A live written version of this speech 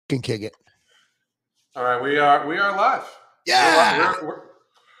can kick it. All right, we are live. Yeah,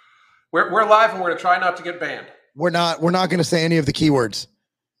 we're live, and we're gonna try not to get banned. We're not going to say any of the keywords.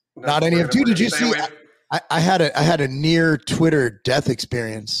 No, not any of. Dude, did you see? Away. I had a near Twitter death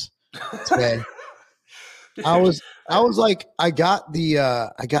experience today. I was like, I got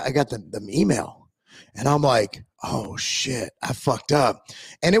the email, and I'm like, oh shit, I fucked up.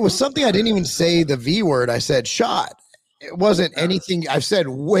 And it was something I didn't even say the V word. I said shot. It wasn't anything. I've said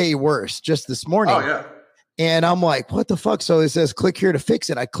way worse just this morning. Oh yeah. And I'm like, what the fuck? So it says click here to fix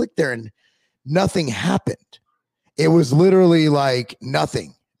it. I clicked there and nothing happened. It was literally like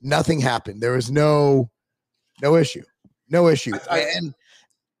nothing happened. There was no issue. And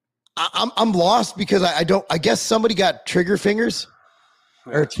I'm lost because I guess somebody got trigger fingers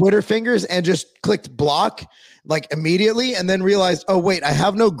or Twitter fingers and just clicked block like immediately and then realized, oh wait, I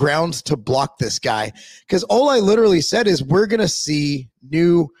have no grounds to block this guy. Cause all I literally said is we're going to see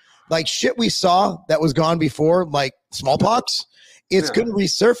new like shit we saw that was gone before, like smallpox. It's going to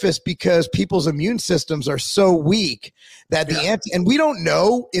resurface because people's immune systems are so weak that and we don't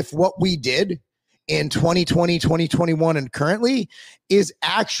know if what we did in 2020, 2021, and currently is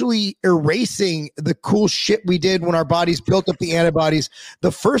actually erasing the cool shit we did when our bodies built up the antibodies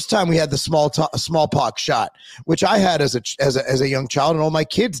the first time we had the smallpox shot, which I had as a young child, and all my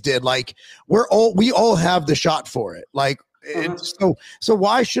kids did. Like we all have the shot for it. Like so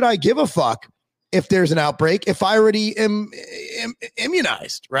why should I give a fuck if there's an outbreak if I already am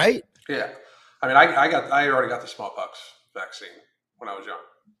immunized, right? Yeah, I mean, I already got the smallpox vaccine when I was young,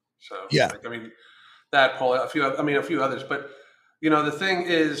 so yeah, like, I mean. That poll, a few others, but you know the thing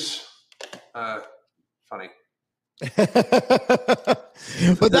is, funny.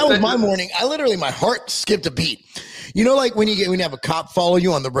 But that was my morning. I literally, my heart skipped a beat. You know, like when you have a cop follow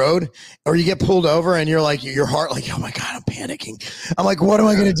you on the road, or you get pulled over, and you're like, your heart, like, oh my god, I'm panicking. I'm like, what am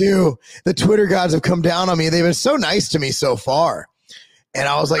I gonna do? The Twitter gods have come down on me. They've been so nice to me so far, and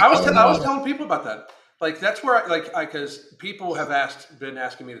I was like, I was telling people about that. Like that's where because people have been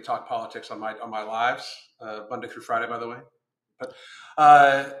asking me to talk politics on my lives, Monday through Friday, by the way. But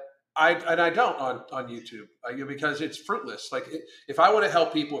I don't on YouTube because it's fruitless. Like if I want to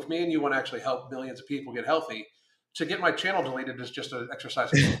help people, if me and you want to actually help millions of people get healthy, to get my channel deleted is just an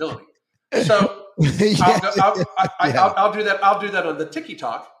exercise in humility. So I'll do that. I'll do that on the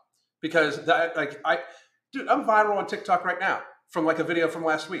TikTok because I'm viral on TikTok right now from like a video from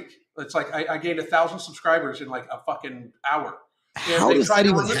last week. It's like I gained 1,000 subscribers in like a fucking hour. How does that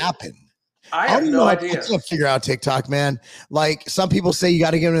even happen? I have no idea. I can't figure out TikTok, man. Like some people say you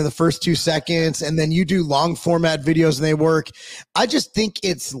got to get them in the first 2 seconds and then you do long format videos and they work. I just think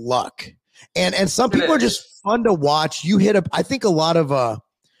it's luck. And some people are just fun to watch. You hit I think a lot of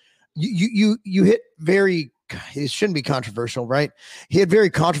you hit very, it shouldn't be controversial, right? He had very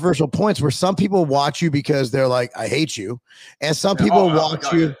controversial points where some people watch you because they're like, I hate you. And some people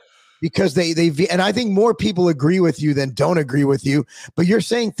watch you because they and I think more people agree with you than don't agree with you, but you're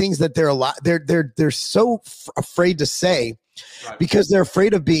saying things that they're so afraid to say because they're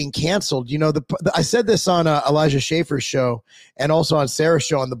afraid of being canceled. You know, I said this on Elijah Schaefer's show and also on Sarah's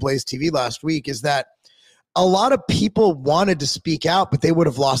show on the Blaze TV last week, is that a lot of people wanted to speak out, but they would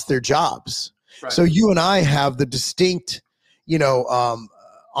have lost their jobs. Right. So you and I have the distinct,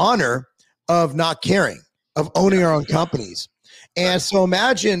 honor of not caring, of owning our own companies. And so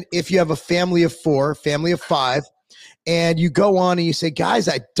imagine if you have a family of 4, family of 5, and you go on and you say, guys,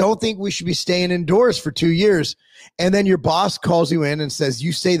 I don't think we should be staying indoors for 2 years. And then your boss calls you in and says,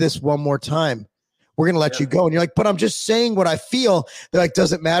 you say this one more time, we're going to let you go. And you're like, but I'm just saying what I feel. They're like,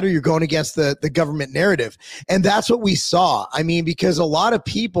 doesn't matter. You're going against the government narrative. And that's what we saw. I mean, because a lot of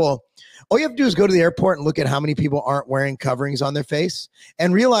people, all you have to do is go to the airport and look at how many people aren't wearing coverings on their face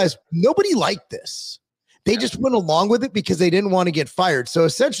and realize nobody liked this. They just went along with it because they didn't want to get fired. So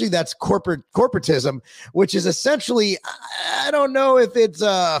essentially that's corporatism, which is essentially, I don't know if it's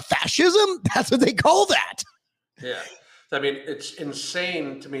fascism. That's what they call that. Yeah. I mean, it's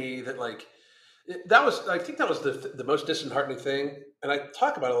insane to me that I think that was the most disheartening thing. And I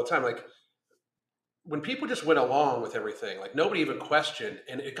talk about it all the time. Like when people just went along with everything, like nobody even questioned,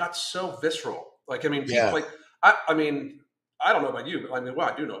 and it got so visceral. Like, I mean, people I mean, I don't know about you, but I mean, well,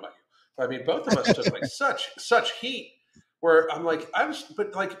 I do know about you. I mean, both of us took like such heat where I'm like,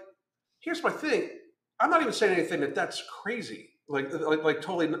 but here's my thing. I'm not even saying anything that's crazy, like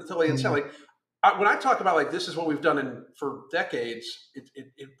totally insane. Like when I talk about like, this is what we've done for decades,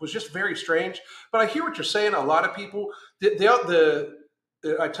 it was just very strange, but I hear what you're saying. A lot of people,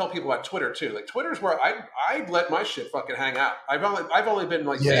 I tell people about Twitter too. Like Twitter's where I let my shit fucking hang out. I've only been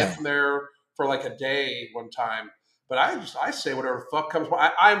like banned from there for like a day one time. But I say whatever the fuck comes.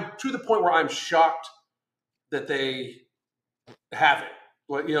 I'm to the point where I'm shocked that they have it.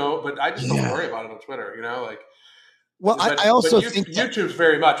 But, but I just don't worry about it on Twitter. Well, I also think YouTube's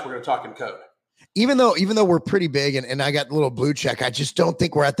very much we're going to talk in code. Even though we're pretty big and I got a little blue check, I just don't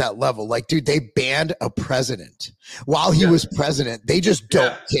think we're at that level. Like, dude, they banned a president while he was president. They just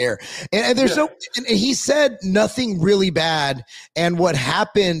don't care. And there's and he said nothing really bad. And what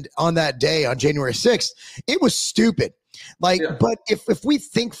happened on that day on January 6th, it was stupid. But if we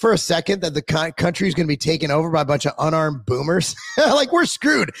think for a second that the country is going to be taken over by a bunch of unarmed boomers, like, we're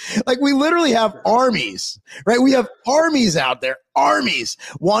screwed. Like, we literally have armies, right? We have armies out there, armies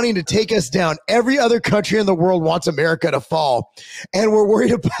wanting to take us down. Every other country in the world wants America to fall. And we're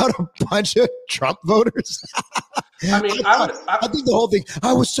worried about a bunch of Trump voters. I mean, I think the whole thing,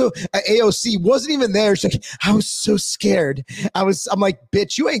 AOC wasn't even there. She's like, I was so scared. I'm like,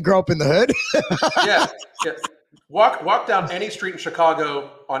 bitch, you ain't grow up in the hood. Yeah. Walk down any street in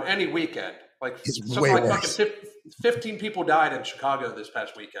Chicago on any weekend. Like, something like fucking 15 people died in Chicago this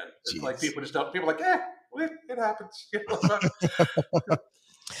past weekend. It's like people just don't. People are like, it happens.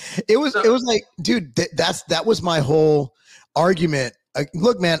 It was like, dude, that was my whole argument.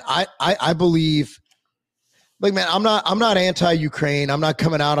 Look, man, I believe. Like, man, I'm not anti-Ukraine. I'm not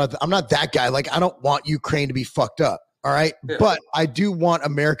coming out of. I'm not that guy. Like, I don't want Ukraine to be fucked up. All right. Yeah. But I do want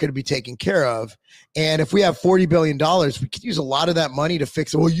America to be taken care of. And if we have $40 billion, we could use a lot of that money to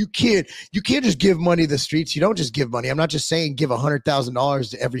fix it. Well, you can't just give money to the streets. You don't just give money. I'm not just saying give $100,000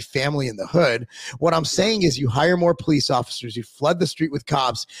 to every family in the hood. What I'm saying is you hire more police officers, you flood the street with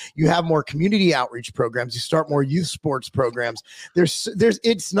cops, you have more community outreach programs, you start more youth sports programs.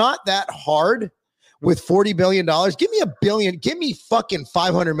 It's not that hard. With $40 billion, give me $1 billion, give me fucking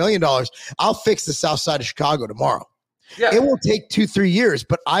 $500 million. I'll fix the south side of Chicago tomorrow. Yeah. It will take 2-3 years,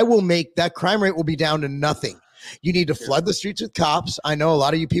 but I will make that crime rate will be down to nothing. You need to flood the streets with cops. I know a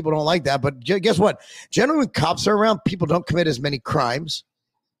lot of you people don't like that, but guess what? Generally, when cops are around, people don't commit as many crimes.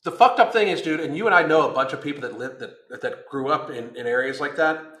 The fucked up thing is, dude, and you and I know a bunch of people that grew up in areas like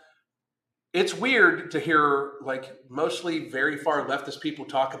that. It's weird to hear, like, mostly very far leftist people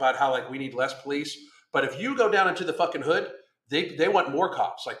talk about how, like, we need less police. But if you go down into the fucking hood, they want more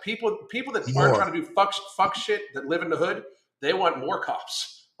cops. Like, people that aren't trying to do fuck shit that live in the hood, they want more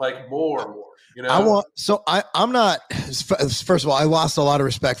cops. Like, more. I'm not. First of all, I lost a lot of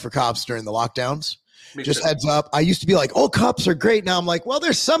respect for cops during the lockdowns. Just heads up. I used to be like, oh, cops are great. Now I'm like, well,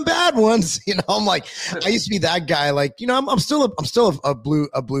 there's some bad ones. I'm like, I used to be that guy. Like, I'm still a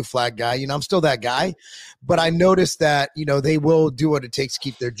blue flag guy. I'm still that guy. But I noticed that, they will do what it takes to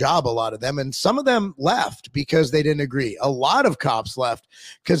keep their job, a lot of them. And some of them left because they didn't agree. A lot of cops left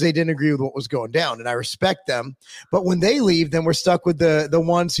because they didn't agree with what was going down. And I respect them. But when they leave, then we're stuck with the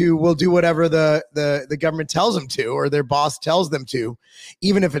ones who will do whatever the government tells them to, or their boss tells them to,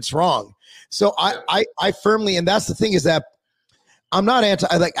 even if it's wrong. So I firmly, and that's the thing, is that I'm not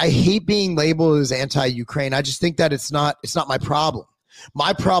I hate being labeled as anti-Ukraine. I just think that it's not my problem.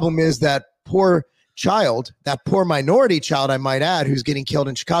 My problem is that poor child, that poor minority child, I might add, who's getting killed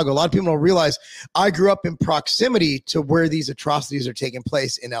in Chicago. A lot of people don't realize I grew up in proximity to where these atrocities are taking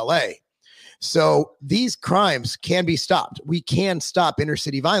place in LA. So these crimes can be stopped. We can stop inner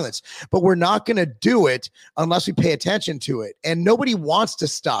city violence, but we're not going to do it unless we pay attention to it. And nobody wants to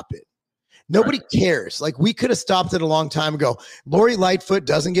stop it. Nobody cares. Like, we could have stopped it a long time ago. Lori Lightfoot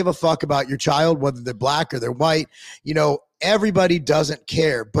doesn't give a fuck about your child, whether they're black or they're white. Everybody doesn't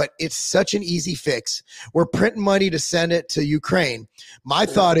care, but it's such an easy fix. We're printing money to send it to Ukraine. My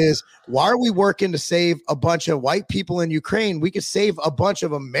thought is, why are we working to save a bunch of white people in Ukraine? We could save a bunch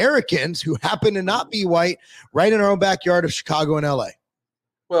of Americans who happen to not be white right in our own backyard of Chicago and LA.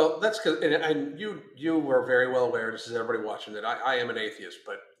 Well, that's because, and you were very well aware, this is everybody watching, that I am an atheist,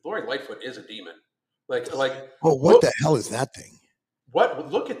 but Lori Lightfoot is a demon. Like. Oh, what the hell is that thing?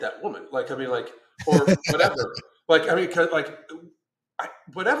 What? Look at that woman. Or whatever.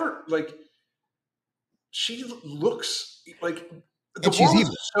 Whatever. Like, she looks like the world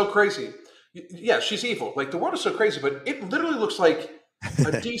is so crazy. Yeah, she's evil. Like, the world is so crazy, but it literally looks like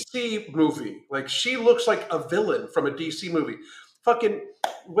a DC movie. Like, she looks like a villain from a DC movie. Fucking,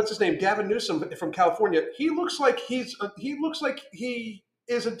 what's his name? Gavin Newsom from California. He looks like he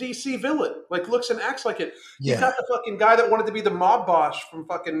is a DC villain. Like, looks and acts like it. Yeah. He's got the fucking guy that wanted to be the mob boss from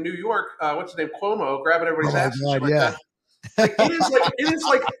fucking New York. What's his name? Cuomo, grabbing everybody's ass. God, yeah. It is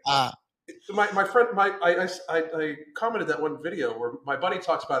like my friend, I commented that one video where my buddy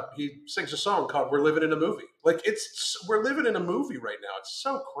talks about, he sings a song called "We're Living in a Movie." Like we're living in a movie right now. It's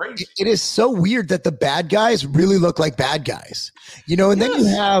so crazy. It is so weird that the bad guys really look like bad guys, you know. And then you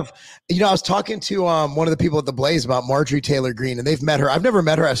have, you know, I was talking to one of the people at the Blaze about Marjorie Taylor Greene, and they've met her. I've never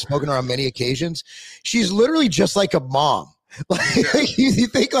met her. I've spoken to her on many occasions. She's literally just like a mom. Like you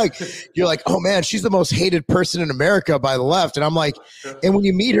think like, you're like, oh man, she's the most hated person in America by the left. And I'm like, and when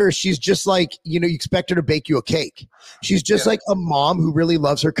you meet her, she's just like, you know, you expect her to bake you a cake. She's just like a mom who really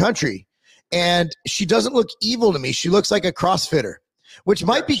loves her country. And she doesn't look evil to me. She looks like a CrossFitter, which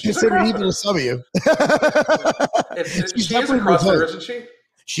might be considered evil to some of you. She is a CrossFitter, isn't she?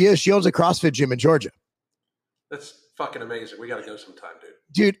 She is. She owns a CrossFit gym in Georgia. That's fucking amazing. We got to go sometime, dude.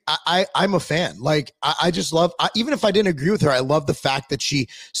 Dude, I'm a fan. Like, I just love, even if I didn't agree with her, I love the fact that she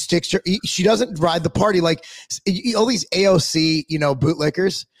sticks to, she doesn't ride the party. Like all these AOC, you know,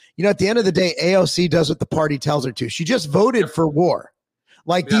 bootlickers, you know, at the end of the day, AOC does what the party tells her to. She just voted for war.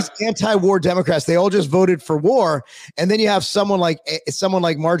 Like these anti-war Democrats, they all just voted for war. And then you have someone like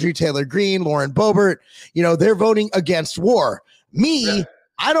Marjorie Taylor Greene, Lauren Boebert, you know, they're voting against war. Me,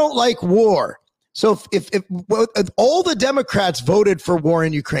 I don't like war. So if all the Democrats voted for war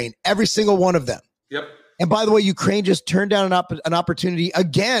in Ukraine, every single one of them. Yep. And by the way, Ukraine just turned down an opportunity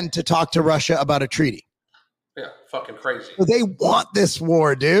again to talk to Russia about a treaty. Yeah, fucking crazy. So they want this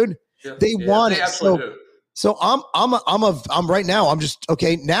war, dude. Yeah, they want it. So I'm right now. I'm just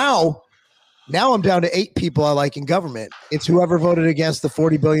okay. Now I'm down to 8 people I like in government. It's whoever voted against the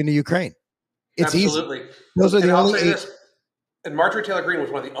 $40 billion to Ukraine. It's absolutely easy. Those are the only 8. And Marjorie Taylor Greene was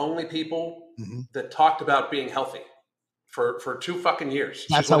one of the only people that talked about being healthy for 2 fucking years.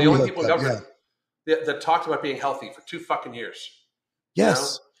 That's She's one of the only people in up, government that talked about being healthy for 2 fucking years. Yes.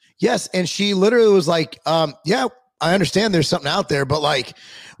 You know? Yes. And she literally was like, yeah, I understand there's something out there, but like,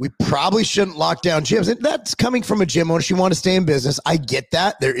 we probably shouldn't lock down gyms. And that's coming from a gym owner. She wanted to stay in business. I get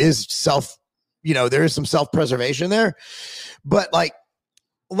that. There is there is some self-preservation there, but like,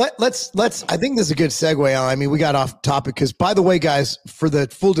 let's I think this is a good segue on. I mean, we got off topic because, by the way, guys, for the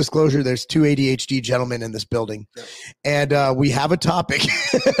full disclosure, there's 2 ADHD gentlemen in this building, and we have a topic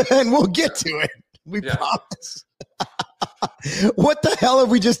and we'll get to it. We promise. What the hell have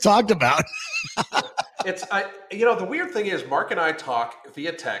we just talked about? The weird thing is, Mark and I talk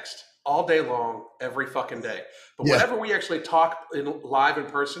via text all day long, every fucking day. But whenever we actually talk live in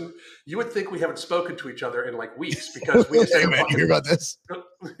person, you would think we haven't spoken to each other in like weeks because we just you hear about this?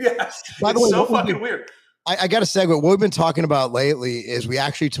 Yes. By the way, so fucking weird. I got to segue. What we've been talking about lately is we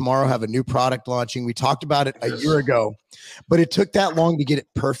actually tomorrow have a new product launching. We talked about it a year ago, but it took that long to get it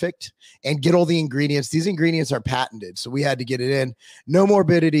perfect and get all the ingredients. These ingredients are patented, so we had to get it in. No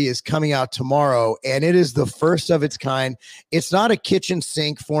Morbidity is coming out tomorrow, and it is the first of its kind. It's not a kitchen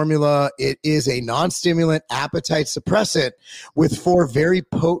sink formula. It is a non-stimulant appetite suppressant with 4 very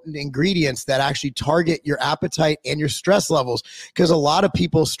potent ingredients that actually target your appetite and your stress levels, because a lot of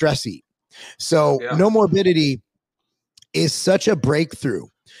people stress eat. So No Morbidity is such a breakthrough,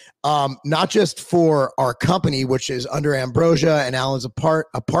 not just for our company, which is under Ambrosia, and Alan's a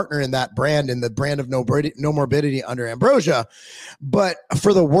partner in that brand, in the brand of No Morbidity under Ambrosia, but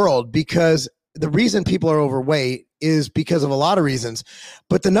for the world, because the reason people are overweight is because of a lot of reasons.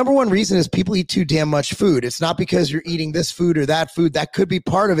 But the number one reason is people eat too damn much food. It's not because you're eating this food or that food. That could be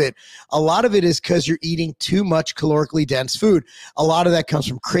part of it. A lot of it is because you're eating too much calorically dense food. A lot of that comes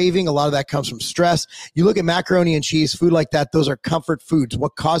from craving. A lot of that comes from stress. You look at macaroni and cheese, food like that, those are comfort foods.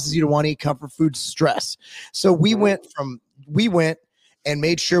 What causes you to want to eat comfort food? Stress. So we went and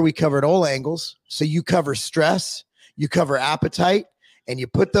made sure we covered all angles. So you cover stress, you cover appetite, and you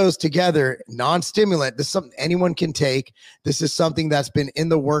put those together, non-stimulant. This is something anyone can take. This is something that's been in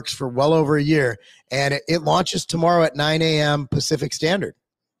the works for well over a year, and it launches tomorrow at 9 a.m. Pacific Standard.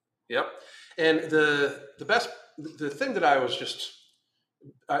 Yep. And the thing that I was just,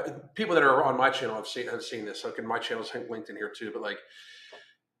 people that are on my channel have seen this. Okay, my channel's linked in here too. But like,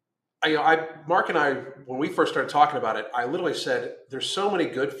 Mark and I, when we first started talking about it, I literally said, there's so many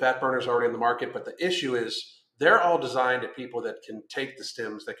good fat burners already in the market, but the issue is, they're all designed at people that can take the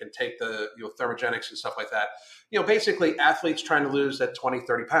stims, that can take the thermogenics and stuff like that. Basically athletes trying to lose that 20,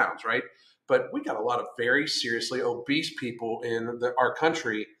 30 pounds, right? But we got a lot of very seriously obese people in our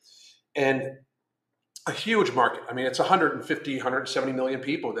country, and a huge market. I mean, it's 150, 170 million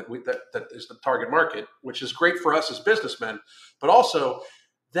people that is the target market, which is great for us as businessmen, but also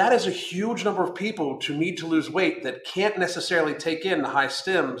that is a huge number of people to need to lose weight that can't necessarily take in the high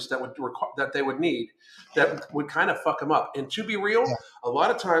stims that they would need, that would kind of fuck them up. And to be real, a lot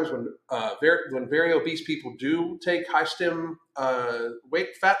of times when very obese people do take high stim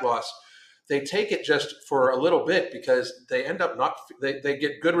fat loss, they take it just for a little bit because they end up not, they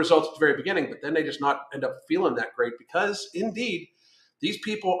get good results at the very beginning, but then they just not end up feeling that great because indeed these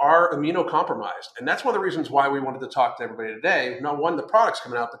people are immunocompromised. And that's one of the reasons why we wanted to talk to everybody today. Not one, the product's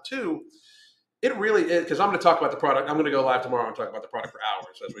coming out, but two, it really is, because I'm going to talk about the product. I'm going to go live tomorrow and talk about the product for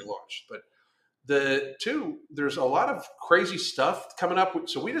hours as we launch. But the two, there's a lot of crazy stuff coming up.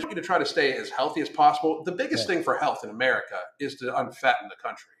 So we just need to try to stay as healthy as possible. The biggest thing for health in America is to unfatten the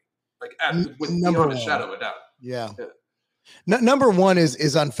country, like beyond a shadow of a doubt. Yeah. Number one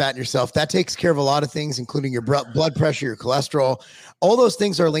is unfatten yourself. That takes care of a lot of things, including your blood pressure, your cholesterol. All those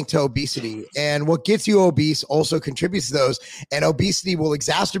things are linked to obesity. And what gets you obese also contributes to those. And obesity will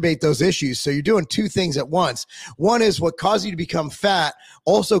exacerbate those issues. So you're doing two things at once. One is what caused you to become fat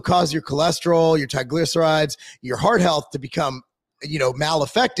also caused your cholesterol, your triglycerides, your heart health to become,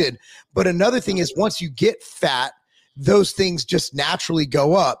 malaffected. But another thing is once you get fat, those things just naturally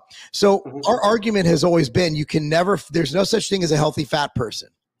go up. So our argument has always been there's no such thing as a healthy fat person.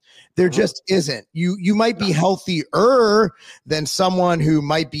 There just isn't. You might be healthier than someone who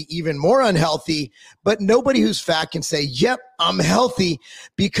might be even more unhealthy, but nobody who's fat can say, yep, I'm healthy,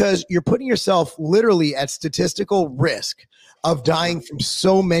 because you're putting yourself literally at statistical risk of dying from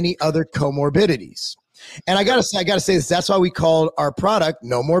so many other comorbidities. And I gotta say this, that's why we called our product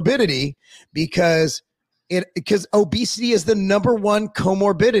No Morbidity, because obesity is the number one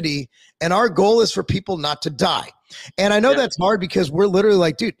comorbidity, and our goal is for people not to die. And I know that's hard because we're literally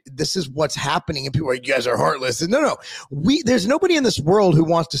like, dude, this is what's happening. And people are like, you guys are heartless. And no, there's nobody in this world who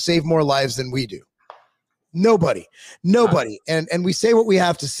wants to save more lives than we do. Nobody. And we say what we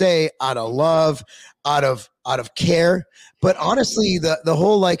have to say out of love, out of care. But honestly, the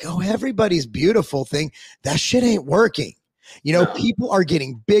whole like, oh, everybody's beautiful thing, that shit ain't working. People are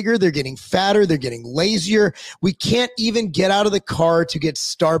getting bigger, they're getting fatter, they're getting lazier. We can't even get out of the car to get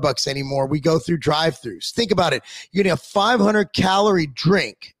Starbucks anymore. We go through drive-thrus. Think about it. You're getting a 500-calorie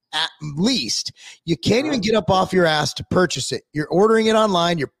drink at least. You can't even get up off your ass to purchase it. You're ordering it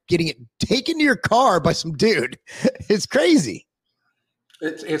online. You're getting it taken to your car by some dude. It's crazy.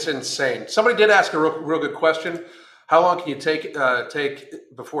 It's insane. Somebody did ask a real good question. How long can you take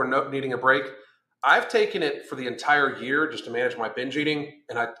before needing a break? I've taken it for the entire year just to manage my binge eating,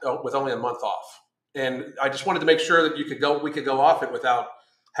 and with only a month off. And I just wanted to make sure that we could go off it without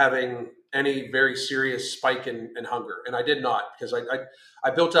having any very serious spike in hunger. And I did not, because I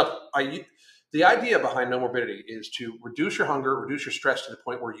built up. The idea behind No Morbidity is to reduce your hunger, reduce your stress to the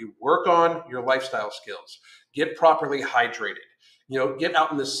point where you work on your lifestyle skills, get properly hydrated, get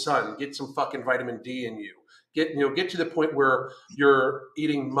out in the sun, get some fucking vitamin D in you. Get to the point where you're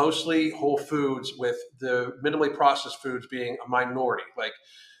eating mostly whole foods, with the minimally processed foods being a minority.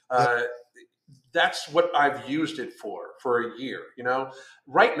 That's what I've used it for a year.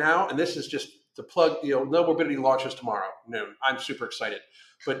 Right now, and this is just the plug. No Morbidity launches tomorrow noon. I'm super excited,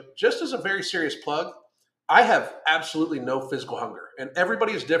 but just as a very serious plug, I have absolutely no physical hunger, and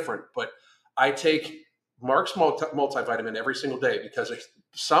everybody is different. But I take Marc's multivitamin every single day because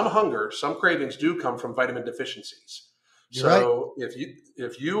some hunger, some cravings do come from vitamin deficiencies. You're so right.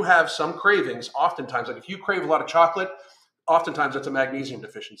 If you have some cravings, oftentimes, like if you crave a lot of chocolate, oftentimes it's a magnesium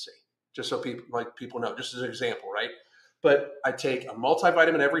deficiency. Just so people know, just as an example, right? But I take a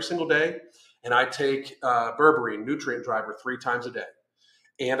multivitamin every single day, and I take berberine, nutrient driver, 3 times a day,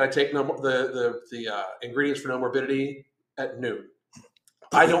 and I take the ingredients for No Morbidity at noon.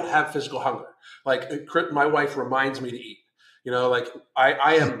 I don't have physical hunger. My wife reminds me to eat.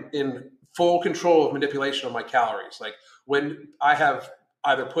 I am in full control of manipulation of my calories. Like when I have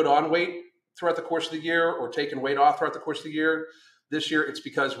either put on weight throughout the course of the year or taken weight off throughout the course of the year, this year it's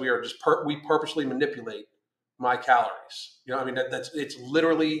because we are we purposely manipulate my calories. It's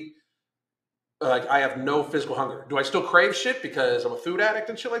literally like I have no physical hunger. Do I still crave shit because I'm a food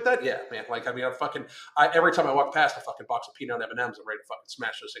addict and shit like that? Yeah, man. Every time I walk past a fucking box of peanut M&Ms, I'm ready to fucking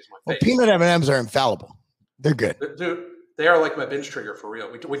smash those things in my face. Peanut M&Ms are infallible. They're good. Dude, they are like my binge trigger for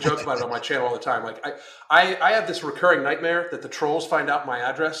real. We joke about it on my channel all the time. Like I have this recurring nightmare that the trolls find out my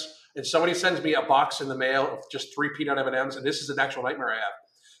address and somebody sends me a box in the mail of just 3 peanut M&Ms, and this is an actual nightmare I have.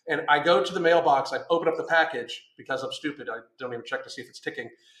 And I go to the mailbox, I open up the package because I'm stupid. I don't even check to see if it's ticking.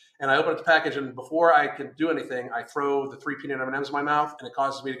 And I open up the package, and before I can do anything, I throw the 3 peanut M&Ms in my mouth, and it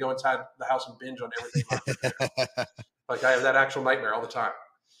causes me to go inside the house and binge on everything. Like I have that actual nightmare all the time.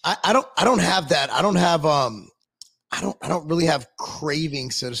 I don't have that. I don't really have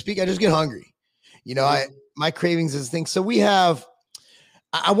cravings, so to speak. I just get hungry. My cravings is things. So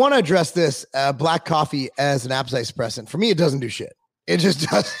I want to address this black coffee as an appetite suppressant. For me, it doesn't do shit. It just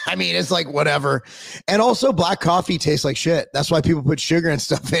does. I mean, it's like whatever. And also black coffee tastes like shit. That's why people put sugar and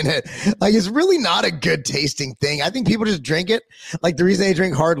stuff in it. Like it's really not a good tasting thing. I think people just drink it. Like the reason they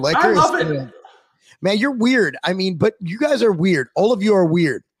drink hard liquor I love it. Man, you're weird. I mean, but you guys are weird. All of you are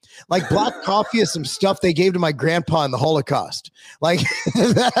weird. Like black coffee is some stuff they gave to my grandpa in the Holocaust. Like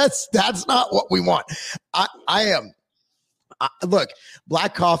that's not what we want. Look,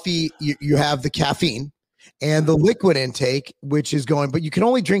 black coffee, you have the caffeine and the liquid intake, which is going, but you can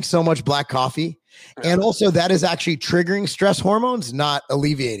only drink so much black coffee. And also that is actually triggering stress hormones, not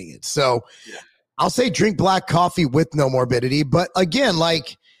alleviating it. So I'll say drink black coffee with no morbidity. But again,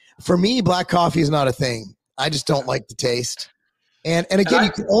 like for me, black coffee is not a thing. I just don't like the taste. And again,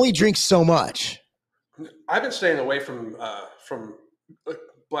 you can only drink so much. I've been staying away from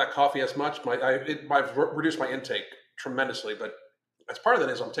black coffee as much. I've reduced my intake tremendously, but as part of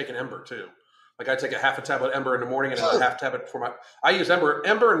that is I'm taking Ember too. Like I take a half a tablet Ember in the morning and then a half tablet for my. I use Ember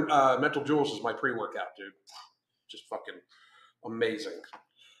and Mental Jewels is my pre-workout, dude. Just fucking amazing.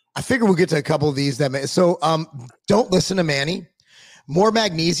 I figure we'll get to a couple of these. So don't listen to Manny. More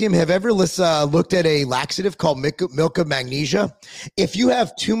magnesium. Have you ever looked at a laxative called milk of magnesia? If you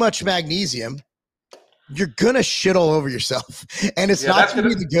have too much magnesium, you're gonna shit all over yourself, and it's not gonna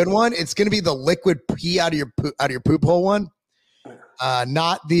be the good one. It's gonna be the liquid pee out of your poop hole one.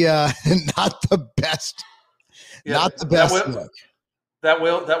 Not the not the best. Yeah, not the best look. That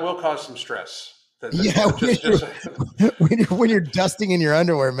will cause some stress. When you're dusting in your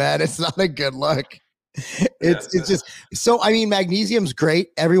underwear, man, it's not a good look. It's just so. I mean, magnesium's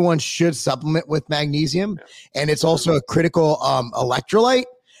great. Everyone should supplement with magnesium, and it's also a critical electrolyte.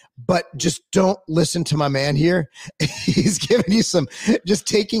 But just don't listen to my man here. He's giving you some. Just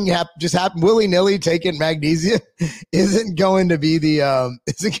willy nilly taking magnesium isn't going to be the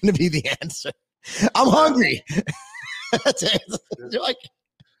answer. I'm hungry. That's it. Like,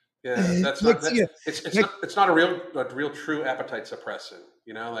 that's not. It's not a real true appetite suppressant.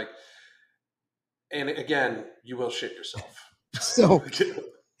 You know, like. And again, you will shit yourself. So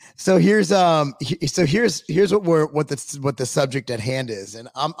here's what the subject at hand is, and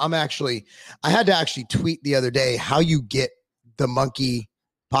I had to actually tweet the other day how you get the monkey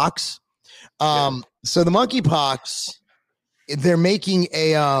pox. So the monkey pox, they're making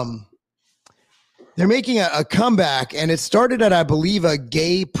a comeback, and it started at, I believe, a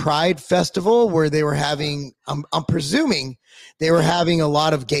gay pride festival where they were having, I'm presuming they were having a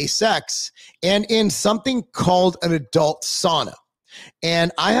lot of gay sex, and in something called an adult sauna.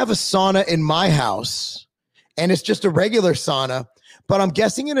 And I have a sauna in my house, and it's just a regular sauna, but I'm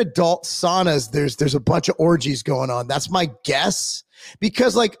guessing in adult saunas, there's a bunch of orgies going on. That's my guess,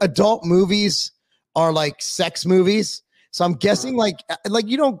 because like adult movies are like sex movies. So I'm guessing like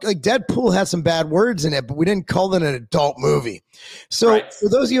Deadpool has some bad words in it, but we didn't call it an adult movie. So For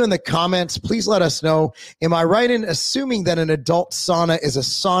those of you in the comments, please let us know, am I right in assuming that an adult sauna is a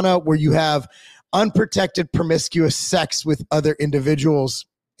sauna where you have unprotected promiscuous sex with other individuals,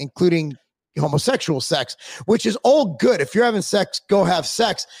 including homosexual sex, which is all good. If you're having sex, go have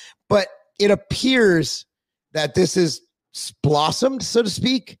sex. But it appears that this is blossomed, so to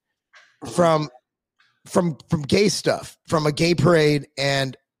speak, from gay stuff, from a gay parade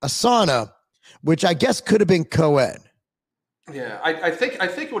and a sauna, which I guess could have been co-ed. Yeah, I think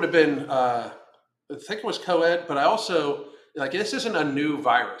it would have been. I think it was co-ed, but I also this isn't a new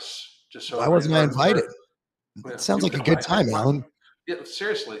virus. Just so why wasn't I invited? It sounds like a good time, Alan. Yeah,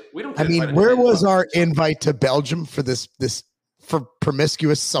 seriously, we don't. I mean, where was our invite to Belgium for this for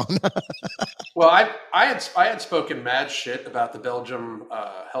promiscuous sauna? Well, I had spoken mad shit about the Belgium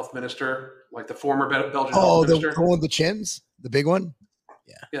health minister, like the former Belgian health minister. The one with the chins, the big one.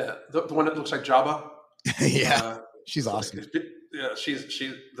 Yeah, the one that looks like Jabba. Yeah, she's awesome. Yeah, she's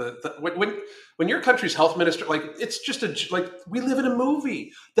when your country's health minister, like it's just we live in a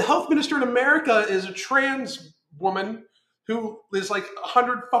movie. The health minister in America is a trans woman who is like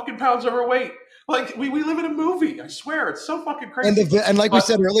 100 fucking pounds overweight. Like we live in a movie. I swear, it's so fucking crazy. And like we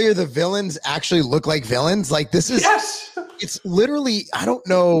said earlier, the villains actually look like villains. Like this is It's literally, I don't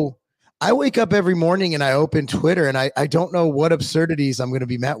know. I wake up every morning and I open Twitter and I don't know what absurdities I'm going to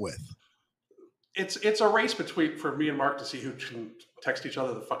be met with. It's a race for me and Mark to see who can text each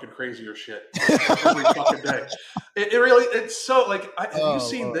other the fucking crazier shit every fucking day. It really, it's so like, have you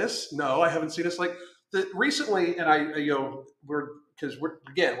seen this? No, I haven't seen this. Like recently, and we're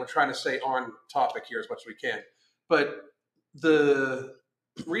trying to stay on topic here as much as we can. But the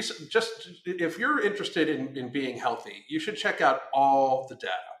recent, just if you're interested in being healthy, you should check out all the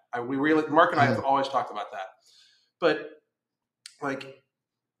data. Mark and I have always talked about that. But like,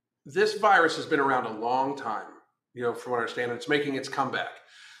 this virus has been around a long time, from what I understand, it's making its comeback.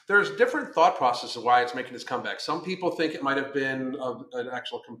 There's different thought processes of why it's making its comeback. Some people think it might have been an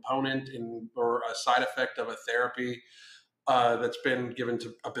actual component or a side effect of a therapy that's been given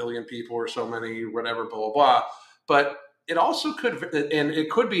to a billion people or so many, whatever, blah, blah, blah. But it also could, and it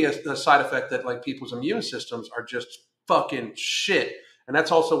could be a side effect that like people's immune systems are just fucking shit. And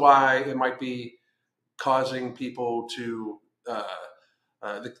that's also why it might be causing people to,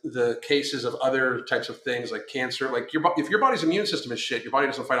 the cases of other types of things like cancer, like if your body's immune system is shit, your body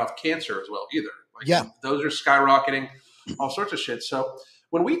doesn't fight off cancer as well either. Like, yeah, those are skyrocketing, all sorts of shit. So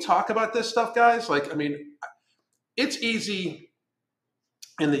when we talk about this stuff, guys, like, I mean, it's easy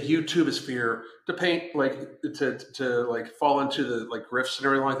in the YouTube sphere to paint like to like fall into the like grifts and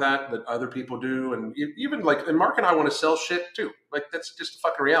everything like that other people do, and even like, and Mark and I want to sell shit too. Like, that's just a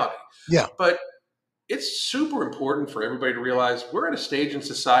fucking reality. Yeah, but it's super important for everybody to realize we're at a stage in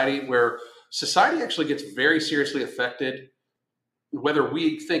society where society actually gets very seriously affected, whether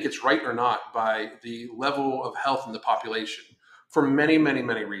we think it's right or not, by the level of health in the population for many, many,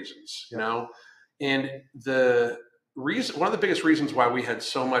 many reasons, and one of the biggest reasons why we had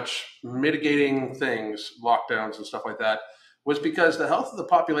so much mitigating things, lockdowns and stuff like that, was because the health of the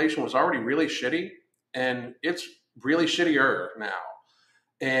population was already really shitty, and it's really shittier now.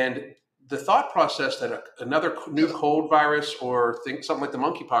 And the thought process that another new cold virus or something like the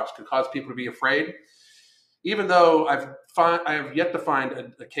monkeypox could cause people to be afraid, even though I have yet to find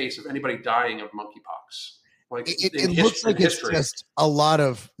a case of anybody dying of monkeypox. Like, it looks like it's just a lot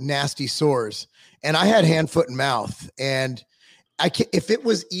of nasty sores. And I had hand, foot, and mouth, and if it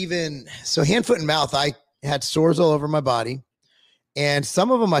was even so, hand, foot, and mouth, I had sores all over my body, and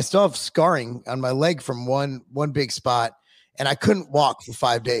some of them I still have scarring on my leg from one big spot. And I couldn't walk for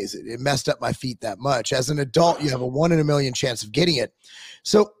 5 days. It messed up my feet that much. As an adult, you have a 1 in a million chance of getting it.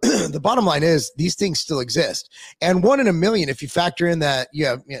 So the bottom line is these things still exist. And 1 in a million, if you factor in that you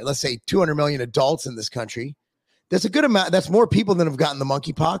have, let's say 200 million adults in this country, that's a good amount. That's more people than have gotten the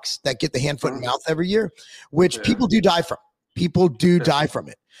monkeypox that get the hand, foot, and mouth every year, which people do die from. People do die from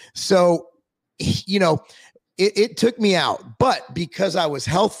it. So, it took me out. But because I was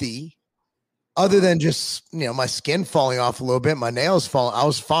healthy, other than just, my skin falling off a little bit, my nails falling, I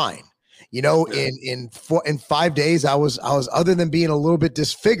was fine. In 5 days, I was, other than being a little bit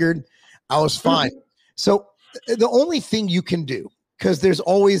disfigured, I was fine. So the only thing you can do, because there's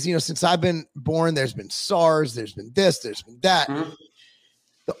always, since I've been born, there's been SARS, there's been this, there's been that.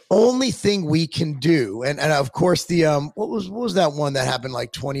 The only thing we can do, and of course the what was that one that happened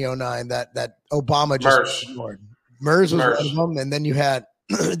like 2009 that Obama just ignored? MERS was one of them, and then you had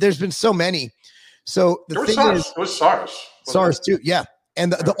there's been so many. So the thing is, it was SARS. SARS too, yeah.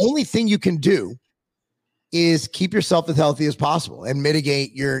 And the only thing you can do is keep yourself as healthy as possible and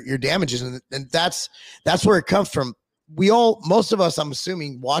mitigate your damages, and that's where it comes from. Most of us, I'm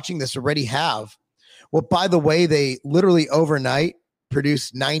assuming, watching this already have. Well, by the way, they literally overnight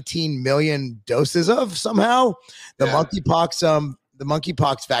produced 19 million doses of somehow the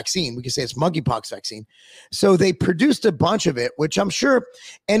monkeypox vaccine. We can say it's monkeypox vaccine. So they produced a bunch of it, which I'm sure,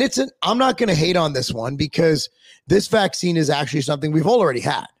 and I'm not going to hate on this one because this vaccine is actually something we've already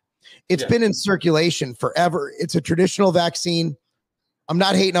had. It's been in circulation forever. It's a traditional vaccine. I'm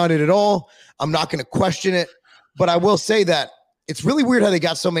not hating on it at all. I'm not going to question it, but I will say that it's really weird how they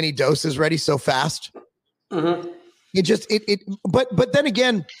got so many doses ready so fast. But then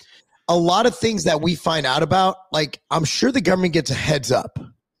again, a lot of things that we find out about, like, I'm sure the government gets a heads up,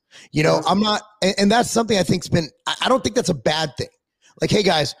 I'm not, and that's something I think's been, I don't think that's a bad thing. Like, hey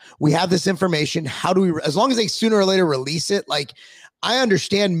guys, we have this information. How do we, as long as they sooner or later release it, like, I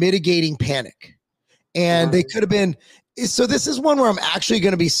understand mitigating panic, and they could have been, so this is one where I'm actually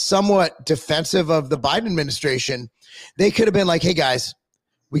going to be somewhat defensive of the Biden administration. They could have been like, hey guys,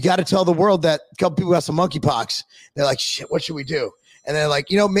 we got to tell the world that a couple people got some monkeypox. They're like, shit, what should we do? And they're like,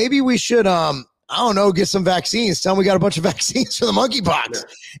 maybe we should, I don't know, get some vaccines. Tell them we got a bunch of vaccines for the monkeypox. Yeah.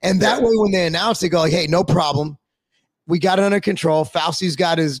 And that way, when they announce, they go like, hey, no problem. We got it under control. Fauci's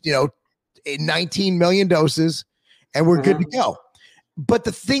got his, 19 million doses, and we're good to go. But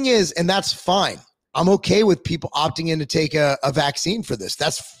the thing is, and that's fine. I'm okay with people opting in to take a vaccine for this.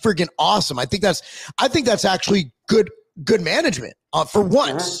 That's friggin' awesome. I think that's actually good management for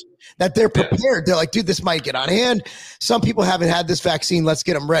once. That they're prepared. They're like, dude, this might get out of hand. Some people haven't had this vaccine. Let's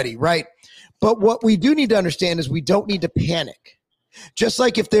get them ready, right? But what we do need to understand is we don't need to panic. Just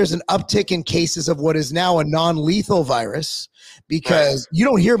like if there's an uptick in cases of what is now a non-lethal virus, because you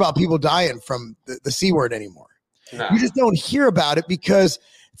don't hear about people dying from the C word anymore. No. You just don't hear about it because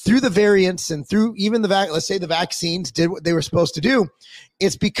through the variants and through even let's say the vaccines did what they were supposed to do,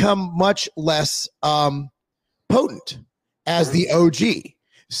 it's become much less potent as the OG.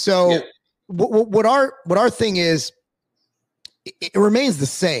 So what our thing is, it remains the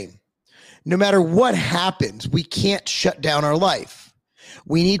same. No matter what happens, we can't shut down our life.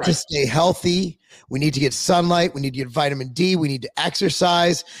 We need to stay healthy. We need to get sunlight. We need to get vitamin D. We need to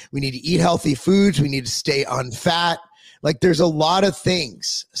exercise. We need to eat healthy foods. We need to stay unfat. Like, there's a lot of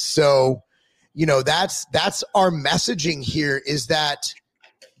things. So, you know, that's our messaging here, is that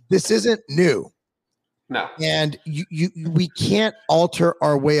this isn't new. No. And we can't alter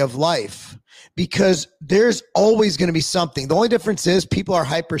our way of life, because there's always going to be something. The only difference is people are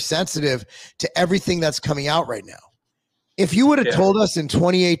hypersensitive to everything that's coming out right now. If you would have told us in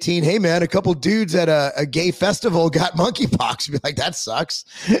 2018, hey man, a couple dudes at a gay festival got monkeypox, you'd be like, that sucks.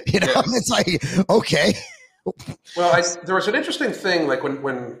 You know, it's like, okay. Well, there was an interesting thing, like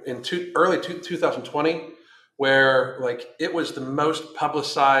when in early 2020, where like it was the most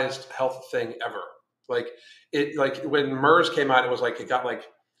publicized health thing ever. Like when MERS came out, it was like it got like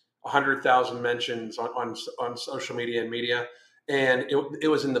 100,000 mentions on social media and media, and it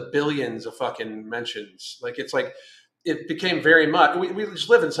was in the billions of fucking mentions. Like, it's like it became very much. We just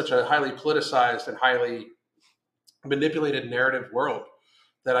live in such a highly politicized and highly manipulated narrative world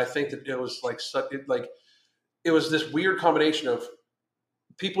that I think that it was like it was this weird combination of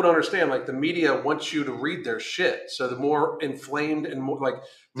people don't understand. Like, the media wants you to read their shit, so the more inflamed and more like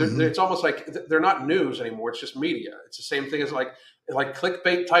it's almost like they're not news anymore. It's just media. It's the same thing as like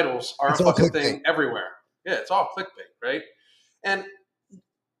clickbait titles are a fucking thing everywhere. Yeah, it's all clickbait, right? And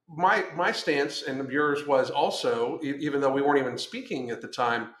my stance and yours was also, even though we weren't even speaking at the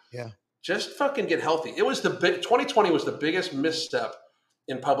time, just fucking get healthy. It was 2020 was the biggest misstep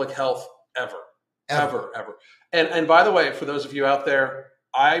in public health ever. And by the way, for those of you out there,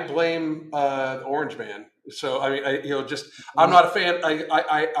 I blame the Orange Man. So I mean, I'm not a fan. I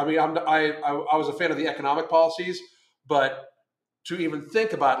was a fan of the economic policies, but to even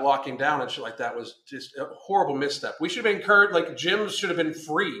think about locking down and shit like that was just a horrible misstep. We should have encouraged, like, gyms should have been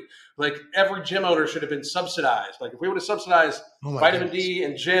free. Like, every gym owner should have been subsidized. Like, if we would have subsidized vitamin D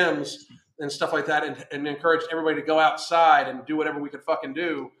and gyms and stuff like that, and encouraged everybody to go outside and do whatever we could fucking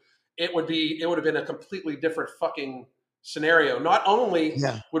do, it would have been a completely different fucking scenario. Not only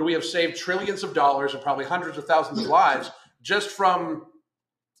would we have saved trillions of dollars and probably hundreds of thousands of lives just from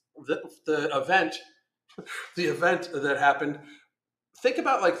the event that happened. Think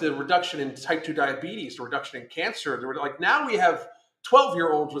about like the reduction in type 2 diabetes, the reduction in cancer. Now we have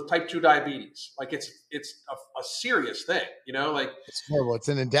 12-year-olds with type 2 diabetes. Like, it's a serious thing, you know, like, it's horrible. It's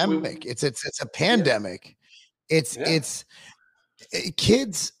an endemic. It's a pandemic. It's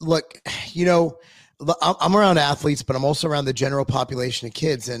kids. Look, you know, I'm around athletes, but I'm also around the general population of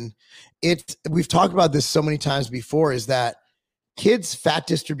kids. And we've talked about this so many times before, is that kids' fat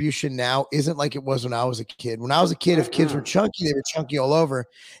distribution now isn't like it was when I was a kid. When I was a kid, if kids were chunky, they were chunky all over.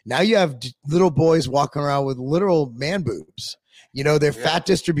 Now you have little boys walking around with literal man boobs. You know, their fat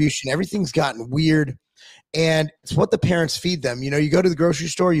distribution, everything's gotten weird. And it's what the parents feed them. You know, you go to the grocery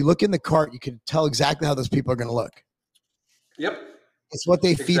store, you look in the cart, you can tell exactly how those people are going to look. Yep. It's what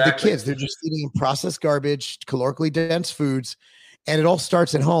they feed the kids. They're just feeding them processed garbage, calorically dense foods. And it all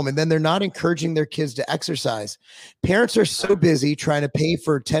starts at home. And then they're not encouraging their kids to exercise. Parents are so busy trying to pay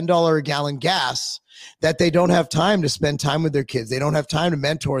for $10 a gallon gas that they don't have time to spend time with their kids. They don't have time to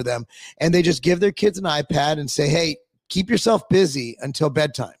mentor them. And they just give their kids an iPad and say, hey, keep yourself busy until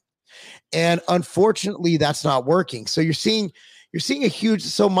bedtime. And unfortunately, that's not working. So you're seeing a huge,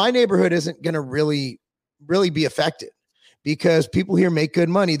 so my neighborhood isn't going to really be affected, because people here make good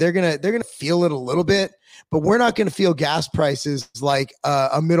money. They're going to feel it a little bit, but we're not going to feel gas prices like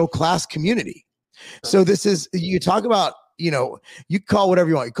a middle-class community. So this is, you talk about, you know, you call it whatever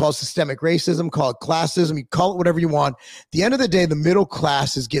you want. You call it systemic racism, call it classism, you call it whatever you want. At the end of the day, the middle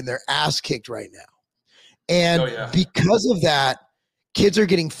class is getting their ass kicked right now. And because of that, kids are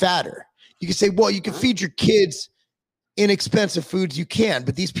getting fatter. You can say, well, you can feed your kids inexpensive foods. You can,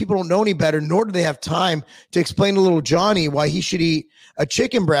 but these people don't know any better, nor do they have time to explain to little Johnny why he should eat a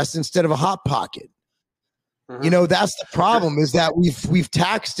chicken breast instead of a Hot Pocket. You know, that's the problem, is that we've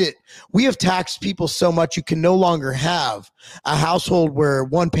taxed it. We have taxed people so much. You can no longer have a household where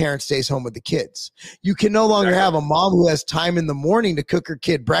one parent stays home with the kids. You can no longer have a mom who has time in the morning to cook her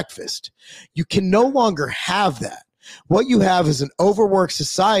kid breakfast. You can no longer have that. What you have is an overworked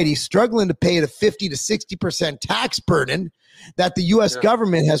society struggling to pay the 50 to 60% tax burden that the U.S.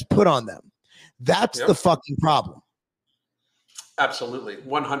 government has put on them. That's the fucking problem. Absolutely.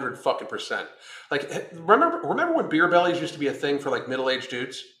 100 fucking percent. Like, remember when beer bellies used to be a thing for like middle-aged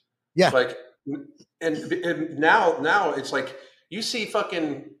dudes? Yeah. Like, and now it's like you see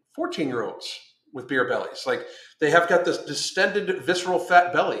fucking 14-year-olds with beer bellies. Like they have got this distended, visceral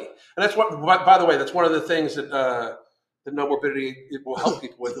fat belly, and that's what. By the way, that's one of the things that the No Morbidity will help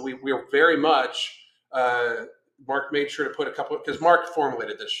people with. We are very much. Mark made sure to put a couple because Mark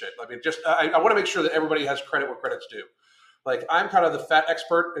formulated this shit. I mean, just I want to make sure that everybody has credit where credit's due. Like I'm kind of the fat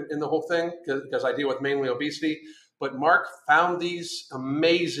expert in the whole thing because I deal with mainly obesity. But Mark found these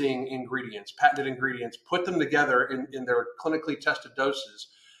amazing ingredients, patented ingredients, put them together in their clinically tested doses.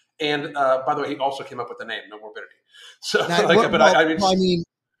 And by the way, he also came up with the name No Morbidity. So, I mean,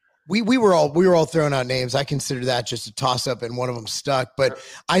 we were all throwing out names. I consider that just a toss up, and one of them stuck. But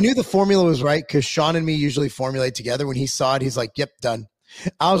I knew the formula was right because Sean and me usually formulate together. When he saw it, he's like, "Yep, done."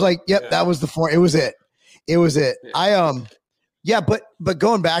 I was like, "Yep, that was the form. It was it. It was it." Yeah. But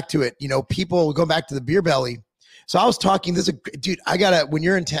going back to it, people go back to the beer belly. So I was talking. Dude. When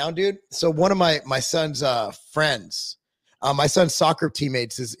you're in town, dude. So one of my son's friends, my son's soccer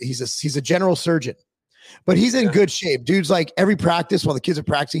teammates he's a general surgeon. But he's in good shape. Dude's like every practice while the kids are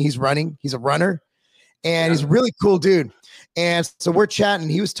practicing, he's running. He's a runner. And he's a really cool dude. And so we're chatting.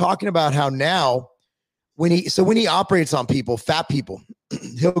 He was talking about how now when he operates on people, fat people,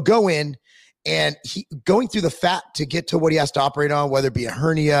 he'll go in and going through the fat to get to what he has to operate on, whether it be a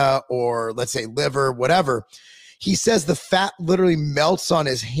hernia or let's say liver, whatever. He says the fat literally melts on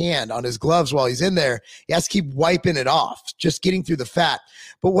his hand, on his gloves while he's in there. He has to keep wiping it off, just getting through the fat.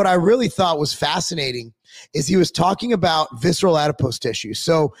 But what I really thought was fascinating is he was talking about visceral adipose tissue.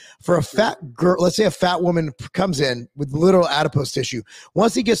 So for a fat girl, let's say a fat woman comes in with little adipose tissue.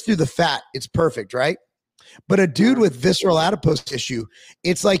 Once he gets through the fat, it's perfect, right? But a dude with visceral adipose tissue,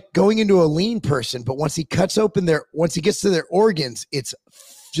 it's like going into a lean person. But once he gets to their organs, it's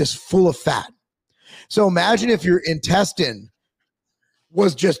just full of fat. So imagine if your intestine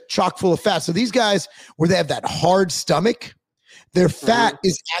was just chock full of fat. So these guys, where they have that hard stomach, their fat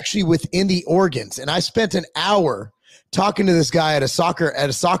is actually within the organs. And I spent an hour talking to this guy at a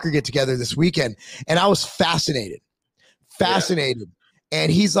soccer get together this weekend, and I was fascinated.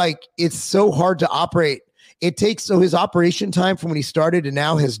 And he's like, it's so hard to operate. His operation time from when he started to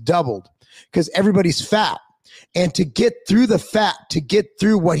now has doubled because everybody's fat. And to get through the fat, to get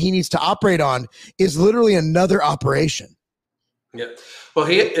through what he needs to operate on is literally another operation. Yeah. Well,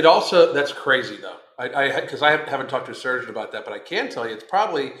 that's crazy though. Because I haven't talked to a surgeon about that, but I can tell you it's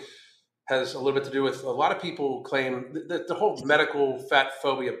probably has a little bit to do with a lot of people claim that the whole medical fat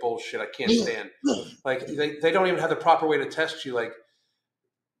phobia bullshit I can't stand. Like they don't even have the proper way to test you. Like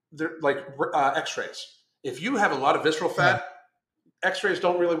they're like x-rays. If you have a lot of visceral fat, x-rays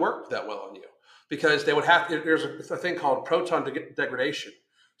don't really work that well on you because they would have, there's a thing called proton degradation.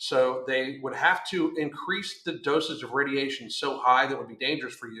 So they would have to increase the dosage of radiation so high that would be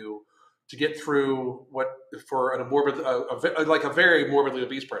dangerous for you to get through what for like a very morbidly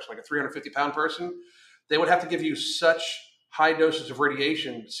obese person, like a 350-pound person, they would have to give you such high doses of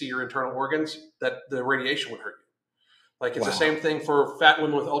radiation to see your internal organs that the radiation would hurt you. Like it's the same thing for fat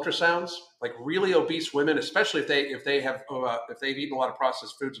women with ultrasounds. Like really obese women, especially if they've eaten a lot of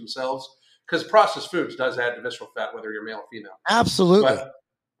processed foods themselves, because processed foods does add to visceral fat, whether you're male or female. Absolutely.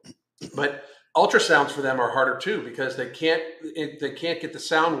 But ultrasounds for them are harder too because they can't get the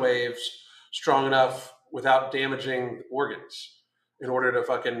sound waves strong enough without damaging organs in order to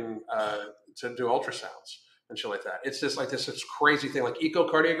fucking to do ultrasounds and shit like that. It's just like this crazy thing. Like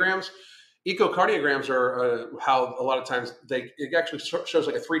echocardiograms are how a lot of times it actually shows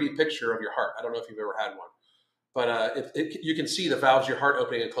like a 3D picture of your heart. I don't know if you've ever had one, but you can see the valves of your heart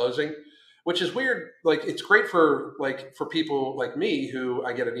opening and closing, which is weird. Like it's great for people like me who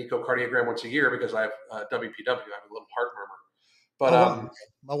I get an echocardiogram once a year because I have WPW. I have a little heart murmur. But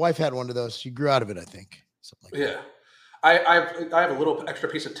my wife had one of those. She grew out of it, I think. Something like that. I have a little extra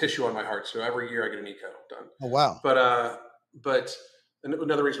piece of tissue on my heart, so every year I get an echo done. Oh wow! But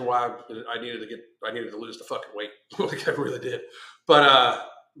another reason why I needed to lose the fucking weight, like I really did. But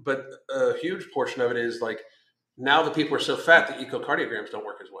a huge portion of it is like now the people are so fat that echocardiograms don't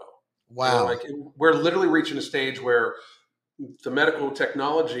work as well. Wow! Like we're literally reaching a stage where the medical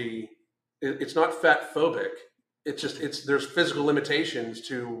technology it's not fat phobic. There's physical limitations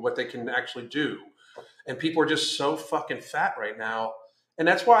to what they can actually do, and people are just so fucking fat right now, and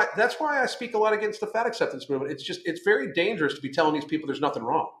that's why I speak a lot against the fat acceptance movement. It's very dangerous to be telling these people there's nothing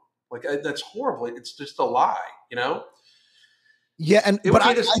wrong. Like that's horrible. It's just a lie, you know. Yeah, I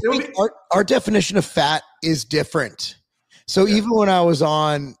think our definition of fat is different. So even when I was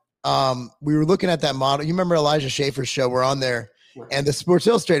on, we were looking at that model. You remember Elijah Schaefer's show? We're on there, and the Sports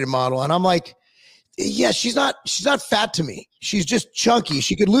Illustrated model, and I'm like. Yeah, she's not fat to me. She's just chunky.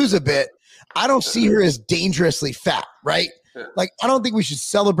 She could lose a bit. I don't see her as dangerously fat, right? Yeah. Like, I don't think we should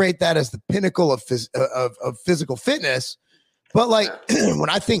celebrate that as the pinnacle of physical fitness. But like, when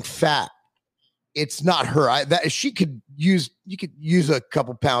I think fat, it's not her. You could use a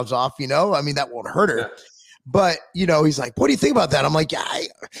couple pounds off, I mean, that won't hurt her. Yeah. But, he's like, what do you think about that? I'm like,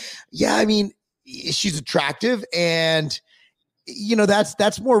 yeah, I mean, she's attractive, and,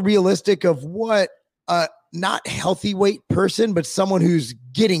 that's more realistic of what not healthy weight person, but someone who's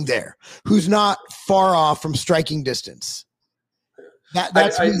getting there, who's not far off from striking distance.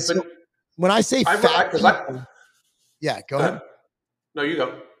 That's me. So when I say fat people, yeah, go ahead. No, you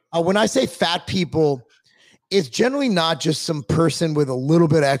go. When I say fat people, it's generally not just some person with a little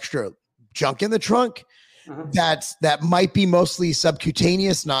bit extra junk in the trunk. Mm-hmm. That might be mostly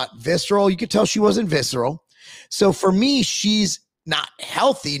subcutaneous, not visceral. You could tell she wasn't visceral. So for me, she's not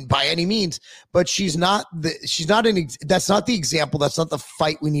healthy by any means, but that's not the example. That's not the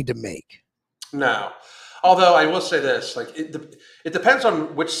fight we need to make. No. Although I will say this, like it depends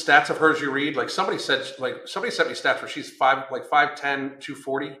on which stats of hers you read. Like somebody sent me stats where she's 5'10",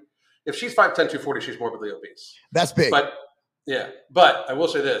 240. If she's 5'10", 240, she's morbidly obese. That's big. But I will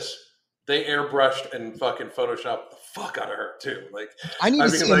say this. They airbrushed and fucking photoshopped the fuck out of her too. Like I need to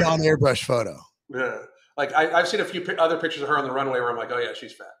see a non-airbrush photo. Yeah. Like I've seen a few other pictures of her on the runway where I'm like, oh yeah,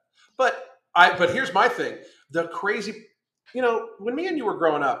 she's fat. But here's my thing. The crazy, when me and you were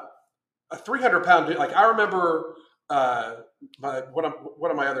growing up, a 300-pound dude, like I remember one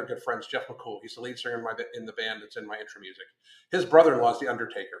of my other good friends, Jeff McCool, he's the lead singer in the band that's in my intro music. His brother-in-law is the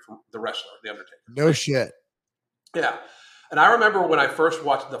Undertaker, from the wrestler, the Undertaker. No shit. Yeah. And I remember when I first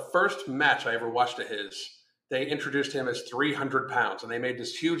watched the first match I ever watched of his, they introduced him as 300 pounds, and they made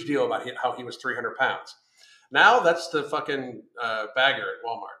this huge deal about how he was 300 pounds. Now that's the fucking bagger at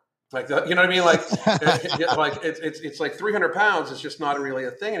Walmart. Like, you know what I mean? Like, like it's like 300 pounds is just not really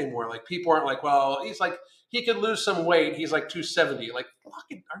a thing anymore. Like, people aren't like, well, he's like, he could lose some weight. He's like 270. Like,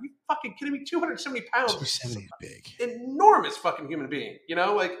 fucking, are you fucking kidding me? 270 pounds. 270 is big. Enormous fucking human being,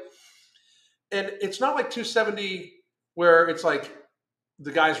 like, and it's not like 270 where it's like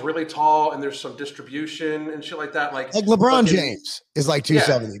the guy's really tall and there's some distribution and shit like that. Like LeBron James is like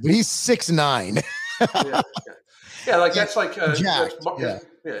 270, but he's 6'9". Yeah, like that's like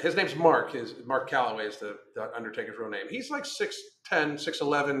his name's Mark. Mark Calloway is the Undertaker's real name. He's like 6'10",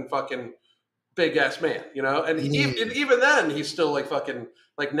 6'11", fucking big ass man, And even then, he's still like fucking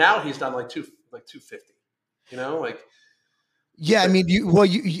like now he's done like 250, like. Yeah, I mean,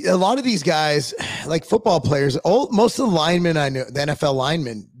 a lot of these guys, like football players, most of the linemen I know, the NFL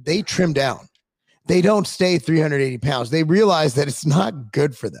linemen, they trim down. They don't stay 380 pounds. They realize that it's not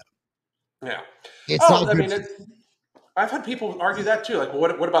good for them. Yeah. It's not good. I mean, I've had people argue that too. Like,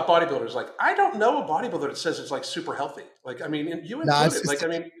 well, what about bodybuilders? Like, I don't know a bodybuilder that says it's like super healthy. Like, I mean, you included. Like, I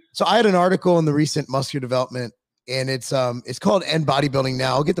mean. So I had an article in the recent Muscular Development, and it's called End Bodybuilding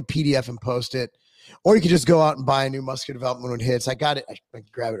Now. I'll get the PDF and post it. Or you could just go out and buy a new Muscular Development when it hits. I got it. I can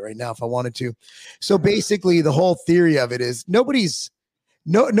grab it right now if I wanted to. So basically, the whole theory of it is no pro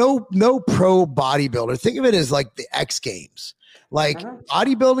bodybuilder. Think of it as like the X Games. Like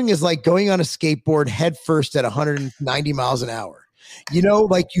bodybuilding is like going on a skateboard head first at 190 miles an hour.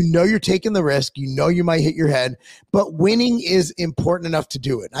 You're taking the risk. You might hit your head, but winning is important enough to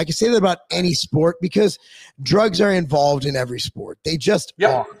do it. I can say that about any sport because drugs are involved in every sport. They just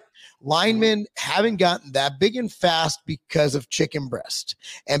are. Linemen haven't gotten that big and fast because of chicken breast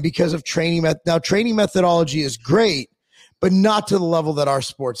and because of training. Now, training methodology is great, but not to the level that our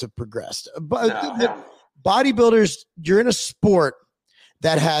sports have progressed. But bodybuilders, you're in a sport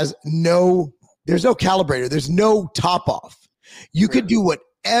that has there's no calibrator. There's no top off. You could do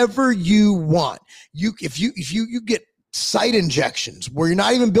whatever you want. If you get site injections where you're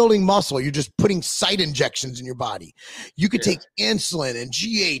not even building muscle, you're just putting site injections in your body. You could take insulin and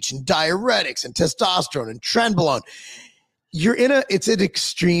GH and diuretics and testosterone and trenbolone. It's an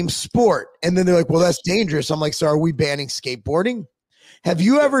extreme sport. And then they're like, well, that's dangerous. I'm like, so are we banning skateboarding? Have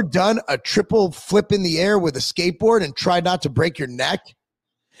you ever done a triple flip in the air with a skateboard and tried not to break your neck?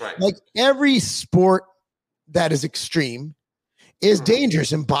 Right. Like every sport that is extreme is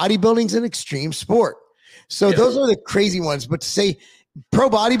dangerous, and bodybuilding's an extreme sport. So those are the crazy ones. But to say pro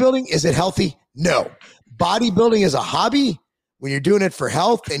bodybuilding, is it healthy? No. Bodybuilding is a hobby when you're doing it for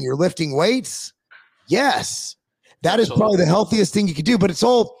health and you're lifting weights. Yes. That is probably the healthiest thing you could do, but it's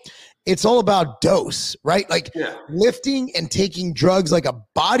all about dose, right? Like lifting and taking drugs like a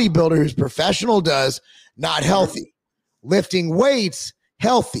bodybuilder who's professional does, not healthy. Lifting weights,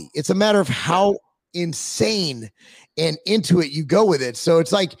 healthy. It's a matter of how insane and into it you go with it. So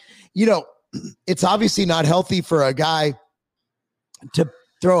it's like, it's obviously not healthy for a guy to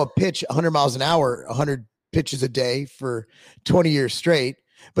throw a pitch 100 miles an hour, 100 pitches a day for 20 years straight.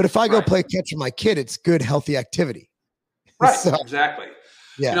 But if I go play catch with my kid, it's good, healthy activity. Right. So, exactly.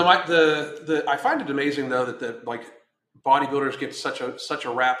 yeah. You know, I find it amazing though that the like bodybuilders get such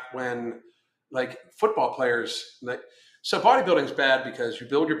a rap when like football players like, so bodybuilding's bad because you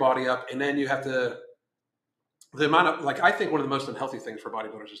build your body up and then you have to the amount of like I think one of the most unhealthy things for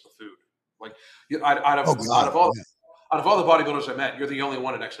bodybuilders is the food. Like out of out of all the bodybuilders I met, you're the only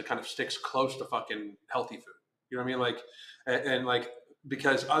one that actually kind of sticks close to fucking healthy food. You know what I mean? Like and like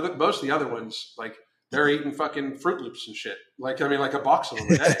because most of the other ones like they're eating fucking Fruit Loops and shit. Like I mean, like a box of them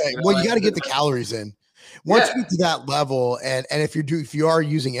a day. You know? Well, you got to get the calories in. Once you get to that level, and if you are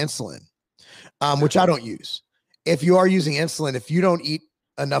using insulin, which I don't use, if you are using insulin, if you don't eat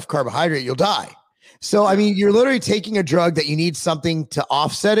enough carbohydrate, you'll die. So, I mean, you're literally taking a drug that you need something to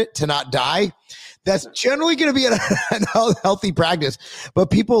offset it, to not die. That's generally going to be a healthy practice, but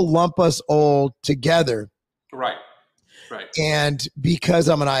people lump us all together. Right. Right. And because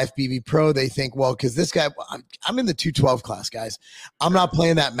I'm an IFBB pro, they think, well, because this guy, I'm in the 212 class, guys. I'm not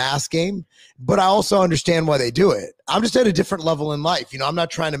playing that mass game, but I also understand why they do it. I'm just at a different level in life. You know, I'm not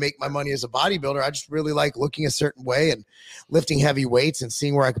trying to make my money as a bodybuilder. I just really like looking a certain way and lifting heavy weights and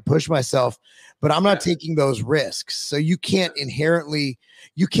seeing where I can push myself, but I'm not taking those risks. So you can't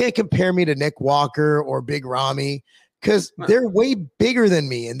compare me to Nick Walker or Big Ramy because they're way bigger than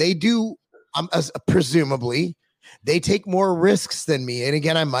me and they do, presumably, they take more risks than me. And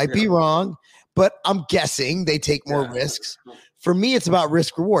again, I might be wrong, but I'm guessing they take more risks. For me, it's about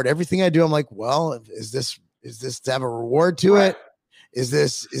risk reward. Everything I do, I'm like, well, is this to have a reward to it? Is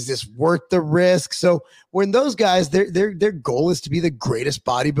this worth the risk? So when those guys, their goal is to be the greatest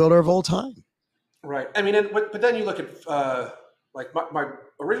bodybuilder of all time. Right. I mean, but then you look at like my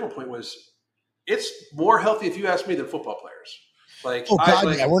original point was it's more healthy if you ask me than football players. Like,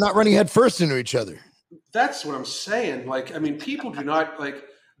 we're not running head first into each other. That's what I'm saying. Like, I mean, people do not like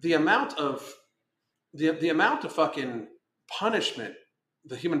the amount of fucking punishment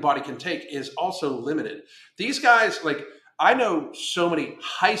the human body can take is also limited. These guys, like, I know so many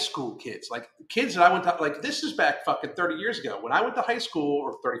high school kids, like kids that I went to, like, this is back fucking 30 years ago when I went to high school,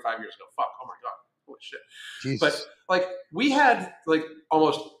 or 35 years ago. Fuck, oh my God, holy shit. Jesus. But like, we had like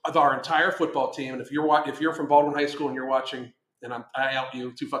almost our entire football team. And if you're from Baldwin High School and you're watching, and I out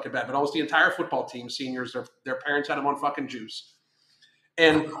you too fucking bad, but almost the entire football team, seniors, their parents had them on fucking juice.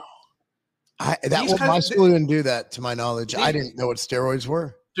 And my school didn't do that, to my knowledge. I didn't know what steroids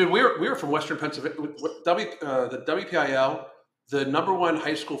were. Dude, we were from Western Pennsylvania. The WPIL, the number one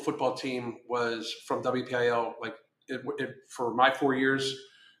high school football team was from WPIL. Like for my 4 years,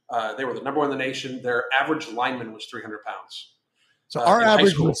 they were the number one in the nation. Their average lineman was 300 pounds. So our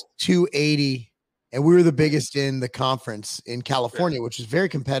average was 280. And we were the biggest in the conference in California, which is very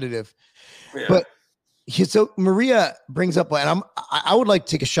competitive. Yeah. But so Maria brings up, and I would like to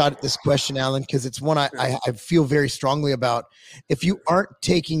take a shot at this question, Alan, because it's one I feel very strongly about. If you aren't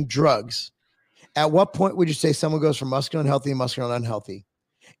taking drugs, at what point would you say someone goes from muscular and healthy and muscular and unhealthy?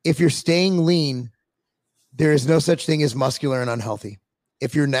 If you're staying lean, there is no such thing as muscular and unhealthy.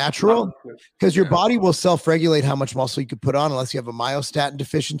 If you're natural, because your body will self-regulate how much muscle you could put on unless you have a myostatin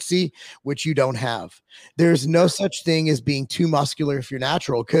deficiency, which you don't have. There's no such thing as being too muscular if you're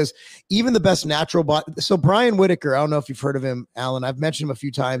natural, because even the best natural body. So Brian Whitaker, I don't know if you've heard of him, Alan. I've mentioned him a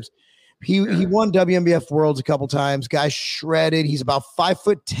few times. He won WMBF Worlds a couple times. Guy's shredded. He's about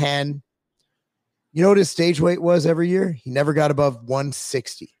 5'10". You know what his stage weight was every year? He never got above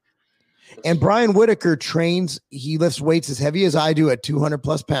 160. And Brian Whitaker trains, he lifts weights as heavy as I do at 200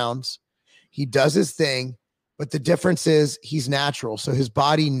 plus pounds. He does his thing, but the difference is he's natural. So his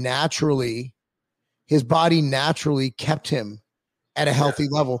body naturally kept him at a healthy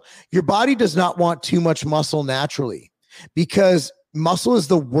level. Your body does not want too much muscle naturally, because muscle is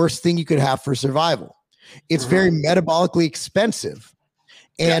the worst thing you could have for survival. It's very metabolically expensive,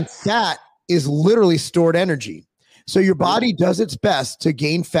 and fat is literally stored energy. So your body does its best to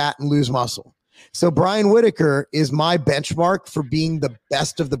gain fat and lose muscle. So Brian Whitaker is my benchmark for being the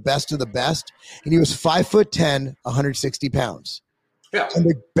best of the best of the best. And he was 5'10", 160 pounds. Yeah. And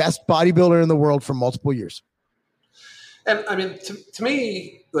the best bodybuilder in the world for multiple years. And I mean, to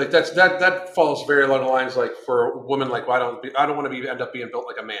me, like that falls very along the lines, like for a woman, like, well, I don't want to end up being built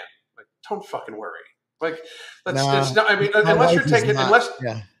like a man. Like, don't fucking worry. Like, it's not, I mean, unless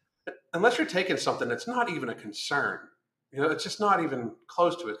you're taking something that's not even a concern, you know, it's just not even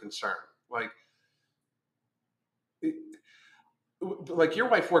close to a concern. Like, like your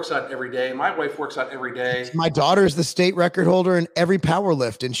wife works out every day. My wife works out every day. My daughter is the state record holder in every power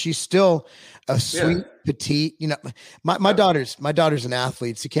lift, and she's still a Yeah. sweet petite. You know, my Yeah. daughter's an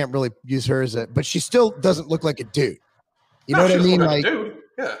athlete, so you can't really use her as a, but she still doesn't look like a dude. You know No, what she I doesn't mean? look like a Like, dude.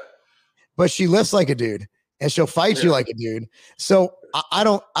 Yeah. but she lifts like a dude, and she'll fight you Yeah. like a dude. So I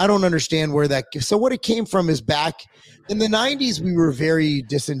don't understand where that. So what it came from is back in the '90s, we were very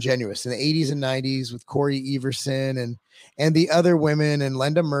disingenuous. In the '80s and '90s, with Corey Everson and the other women and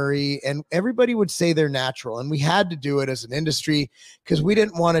Linda Murray, and everybody would say they're natural, and we had to do it as an industry because we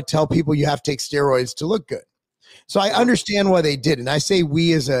didn't want to tell people you have to take steroids to look good. So I understand why they did, and I say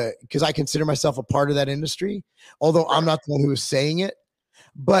we as a, because I consider myself a part of that industry, although I'm Right. not the one who was saying it.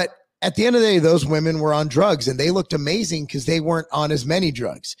 But at the end of the day, those women were on drugs and they looked amazing because they weren't on as many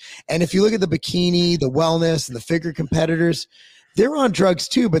drugs. And if you look at the bikini, the wellness, and the figure competitors, they're on drugs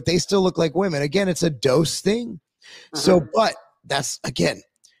too, but they still look like women. Again, it's a dose thing. So, but that's again,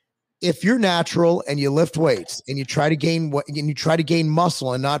 if you're natural and you lift weights and you try to gain what and you try to gain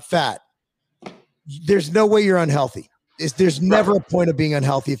muscle and not fat, there's no way you're unhealthy. There's never Right. a point of being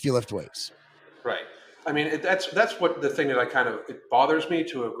unhealthy if you lift weights. Right. I mean, that's what the thing that I kind of, it bothers me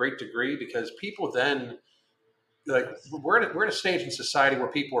to a great degree, because people then, like, we're in a stage in society where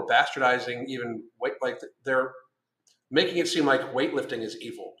people are bastardizing even weight, like they're making it seem like weightlifting is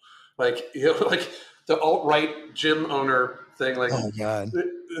evil. Like, like the alt-right gym owner thing, like Oh God.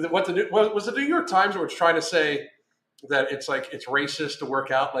 what was the New York Times where it's trying to say that it's like it's racist to work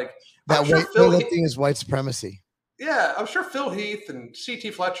out. Like, I'm That sure Phil, weightlifting is white supremacy. yeah, I'm sure Phil Heath and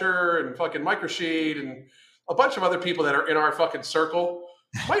CT Fletcher and fucking Mike Rashid and a bunch of other people that are in our fucking circle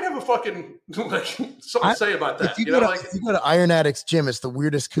might have a fucking like something to say about that. If you go to Iron Addicts gym, it's the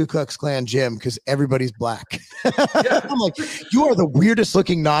weirdest Ku Klux Klan gym because everybody's black. Yeah. I'm like, you are the weirdest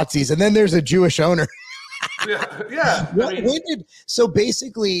looking Nazis, and then there's a Jewish owner. Yeah. So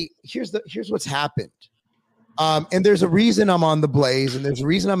basically, here's what's happened. And there's a reason I'm on the Blaze, and there's a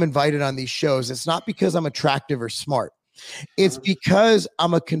reason I'm invited on these shows. It's not because I'm attractive or smart. It's because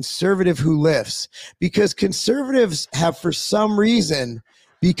I'm a conservative who lifts. Because conservatives have, for some reason,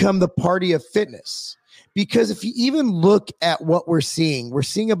 become the party of fitness. Because if you even look at what we're seeing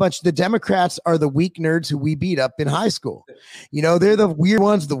a bunch of the Democrats are the weak nerds who we beat up in high school. You know, they're the weird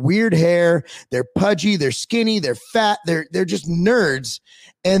ones, the weird hair, they're pudgy, they're skinny, they're fat, they're just nerds.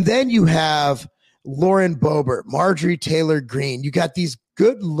 And then you have Lauren Boebert, Marjorie Taylor Greene. You got these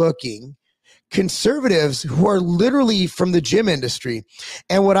good looking conservatives who are literally from the gym industry.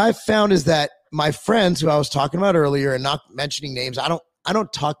 And what I've found is that my friends who I was talking about earlier, and not mentioning names, I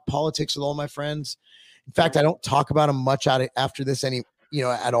don't talk politics with all my friends. In fact, I don't talk about them much after this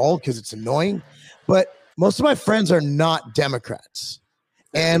at all, because it's annoying. But most of my friends are not Democrats.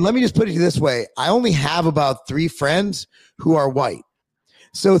 And let me just put it this way. I only have about 3 friends who are white.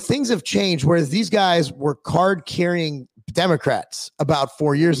 So things have changed, whereas these guys were card-carrying Democrats about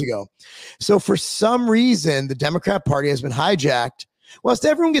 4 years ago. So for some reason, the Democrat Party has been hijacked. Well, so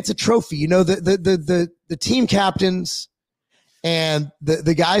everyone gets a trophy. You know, the team captains and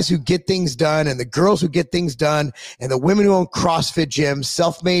the guys who get things done, and the girls who get things done, and the women who own CrossFit gyms,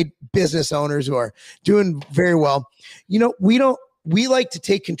 self-made business owners who are doing very well. You know, we like to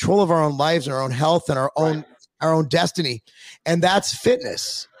take control of our own lives and our own health and our own destiny. And that's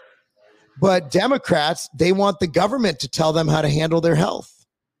fitness. But Democrats, they want the government to tell them how to handle their health.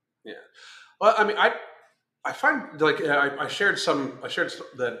 Yeah. Well, I mean, I find, like, I shared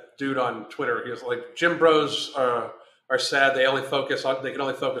that dude on Twitter. He was like, gym bros are sad. They can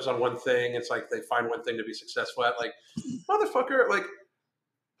only focus on one thing. It's like they find one thing to be successful at. Like, motherfucker, like,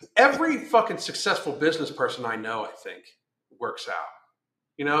 every fucking successful business person I know, I think, works out.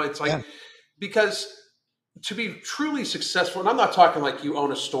 You know, it's like, because to be truly successful, and I'm not talking like you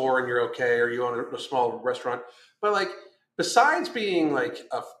own a store and you're okay, or you own a small restaurant, but like, besides being like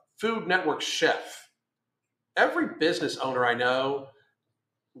a Food Network chef, every business owner I know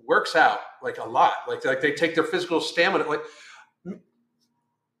works out like a lot. Like they take their physical stamina. Like,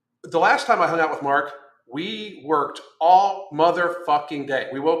 the last time I hung out with Mark, we worked all motherfucking day.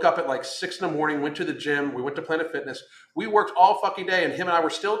 We woke up at like 6 in the morning, went to the gym, we went to Planet Fitness. We worked all fucking day, and him and I were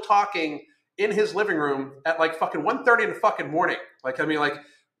still talking in his living room at like fucking 1:30 in the fucking morning. Like, I mean, like,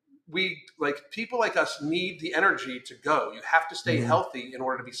 people like us need the energy to go. You have to stay healthy in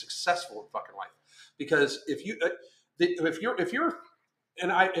order to be successful in fucking life. Because if you're,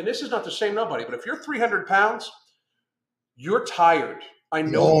 and this is not to say nobody, but if you're 300 pounds, you're tired. I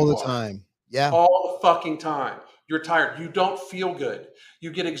know all you the are. time. Yeah. All the fucking time. You're tired. You don't feel good.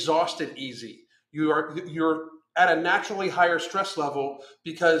 You get exhausted easy. You're at a naturally higher stress level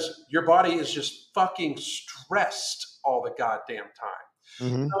because your body is just fucking stressed all the goddamn time.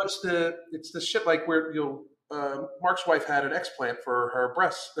 Mm-hmm. It's the shit like where Mark's wife had an explant for her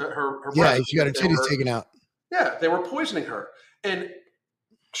breasts, her Yeah, breasts. she got her titties taken out. Yeah, they were poisoning her, and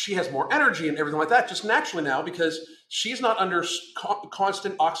she has more energy and everything like that just naturally now because she's not under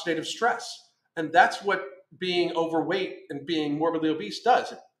constant oxidative stress, and that's what being overweight and being morbidly obese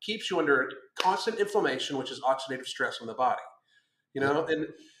does. It keeps you under constant inflammation, which is oxidative stress on the body. And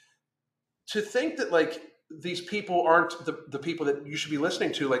to think that like these people aren't the people that you should be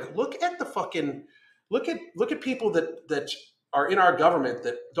listening to, like look at the fucking look at people that are in our government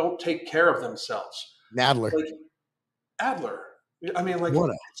that don't take care of themselves. Nadler. Like Adler. I mean, like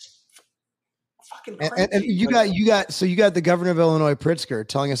What a fucking crazy. and you got the governor of Illinois, Pritzker,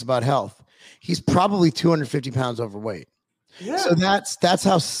 telling us about health. He's probably 250 pounds overweight. Yeah. So that's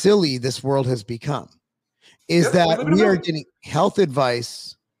how silly this world has become. Is that we are getting health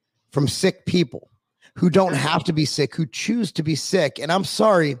advice from sick people who don't have to be sick, who choose to be sick. And I'm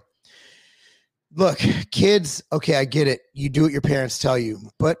sorry. Look, kids, okay, I get it. You do what your parents tell you.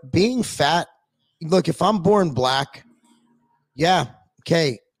 But being fat, look, if I'm born black, yeah,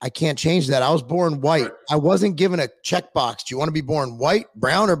 okay, I can't change that. I was born white. Right. I wasn't given a checkbox. Do you want to be born white,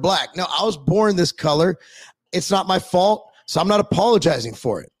 brown, or black? No, I was born this color. It's not my fault, so I'm not apologizing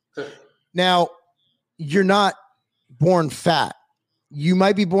for it. Now, you're not born fat. You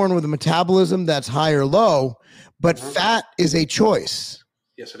might be born with a metabolism that's high or low, but fat is a choice.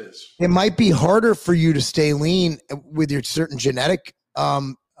 Yes, it is. It might be harder for you to stay lean with your certain genetic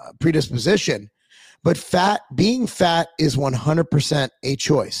predisposition, but being fat is 100% a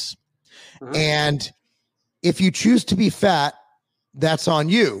choice. And if you choose to be fat, that's on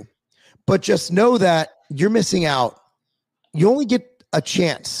you. But just know that you're missing out. You only get a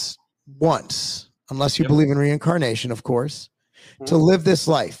chance once, unless you believe in reincarnation, of course, to live this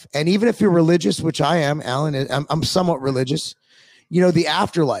life. And even if you're religious, which I am, Alan, I'm somewhat religious, the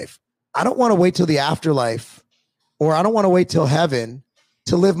afterlife. I don't want to wait till the afterlife, or I don't want to wait till heaven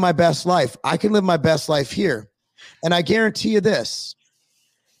to live my best life. I can live my best life here. And I guarantee you this,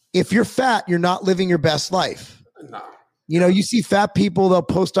 if you're fat, you're not living your best life. No. You see fat people, they'll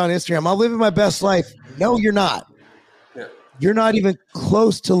post on Instagram, I'm living my best life. No, you're not. Yeah. You're not even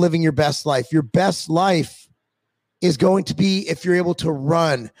close to living your best life. Your best life is going to be if you're able to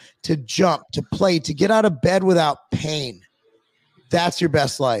run, to jump, to play, to get out of bed without pain. That's your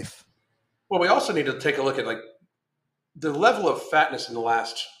best life. Well, we also need to take a look at like the level of fatness in the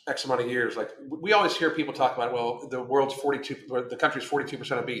last X amount of years. Like we always hear people talk about, well, the country's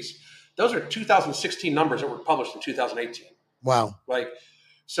 42% obese. Those are 2016 numbers that were published in 2018. Wow.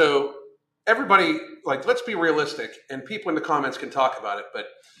 So everybody, let's be realistic, and people in the comments can talk about it. But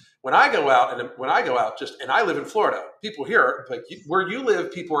when I go out and I live in Florida, people here, where you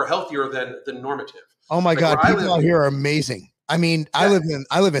live, people are healthier than normative. Oh my God. People out here are amazing. I mean, I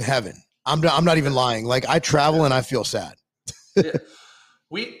live in heaven. I'm not even lying. Like I travel and I feel sad. Yeah.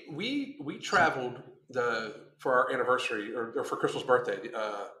 We traveled for our anniversary or for Crystal's birthday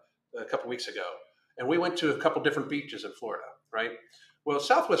a couple weeks ago, and we went to a couple different beaches in Florida. Right. Well,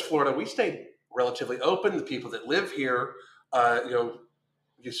 Southwest Florida, we stayed relatively open. The people that live here,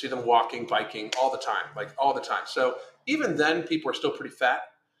 you see them walking, biking all the time. So even then, people are still pretty fat,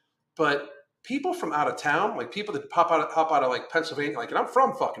 but people from out of town, like people that hop out of like Pennsylvania, and I'm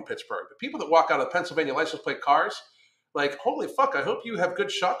from fucking Pittsburgh, but people that walk out of Pennsylvania license plate cars, like, holy fuck, I hope you have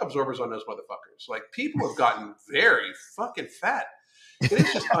good shock absorbers on those motherfuckers. Like, people have gotten very fucking fat. It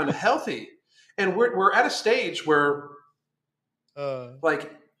is just unhealthy. And we're at a stage where,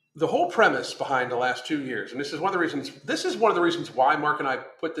 the whole premise behind the last 2 years, and this is one of the reasons why Mark and I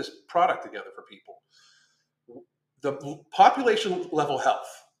put this product together for people. The population level health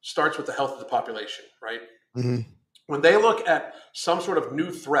starts with the health of the population, right? Mm-hmm. When they look at some sort of new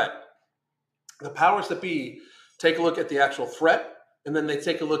threat, the powers that be take a look at the actual threat, and then they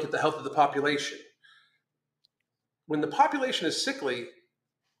take a look at the health of the population. When the population is sickly,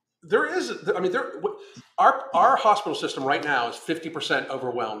 our hospital system right now is 50%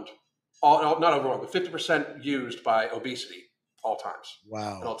 overwhelmed. Not overwhelmed, but 50% used by obesity all times.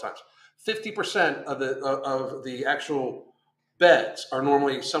 Wow. At all times. 50% of the actual beds are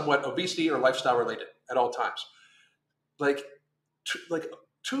normally somewhat obesity or lifestyle related at all times. Like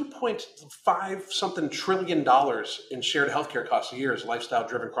 2.5 something trillion dollars in shared healthcare costs a year is lifestyle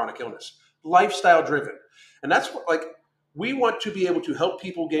driven chronic illness. Lifestyle driven. And that's what, we want to be able to help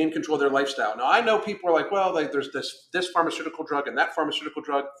people gain control of their lifestyle. Now, I know people are like, well, there's this pharmaceutical drug and that pharmaceutical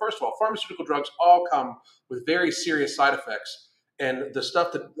drug. First of all, pharmaceutical drugs all come with very serious side effects, and the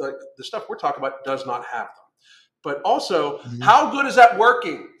stuff we're talking about does not have them. But also, Mhm. how good is that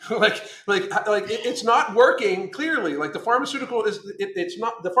working? It's not working clearly. Like the pharmaceutical it's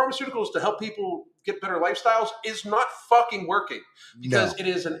not, the pharmaceuticals to help people get better lifestyles is not fucking working because No. it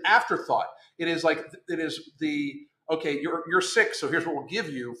is an afterthought. It is like, it is the, okay, you're sick, so here's what we'll give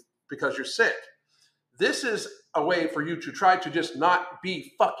you because you're sick. This is a way for you to try to just not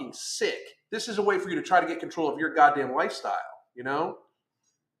be fucking sick. This is a way for you to try to get control of your goddamn lifestyle, you know?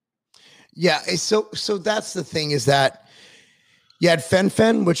 Yeah. So that's the thing, is that you had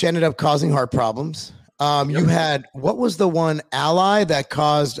fen, which ended up causing heart problems. You Yep. had, what was the one, Ally, that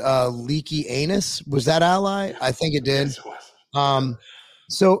caused leaky anus? Was that Ally? I think it did. Yes, it was. Um,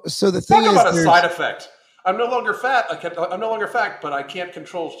 so the thing Talk is, about a side there's, effect. I'm no longer fat. I'm no longer fat, but I can't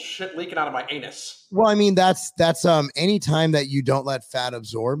control shit leaking out of my anus. well, I mean, that's any time that you don't let fat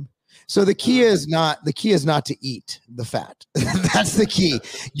absorb. So the key is not to eat the fat. That's the key.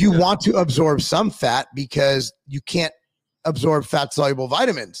 You want to absorb some fat because you can't absorb fat soluble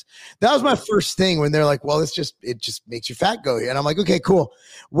vitamins. That was my first thing when they're like, well, it just makes your fat go here. And I'm like, okay, cool.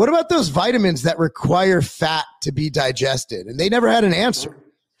 What about those vitamins that require fat to be digested? And they never had an answer.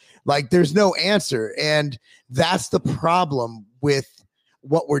 Like, there's no answer. And that's the problem with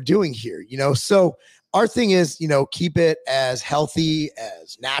what we're doing here, So our thing is, keep it as healthy,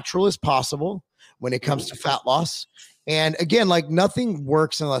 as natural as possible when it comes to fat loss. And again, like, nothing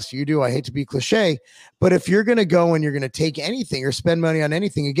works unless you do. I hate to be cliche, but if you're going to go and you're going to take anything or spend money on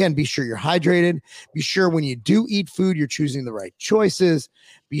anything, again, be sure you're hydrated. Be sure when you do eat food, you're choosing the right choices.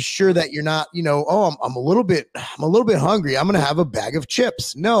 Be sure that you're not, oh, I'm a little bit hungry, I'm going to have a bag of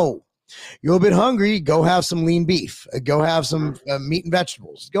chips. No, you're a bit hungry, go have some lean beef, go have some meat and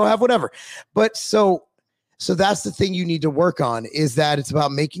vegetables, go have whatever. But so that's the thing you need to work on, is that it's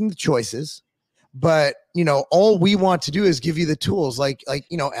about making the choices. But, all we want to do is give you the tools. Like,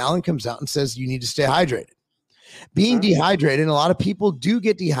 Alan comes out and says, you need to stay hydrated. Being dehydrated, and a lot of people do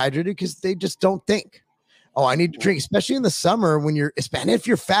get dehydrated because they just don't think, oh, I need to drink, especially in the summer when especially if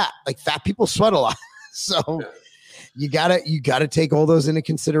you're fat, like fat people sweat a lot. So you gotta take all those into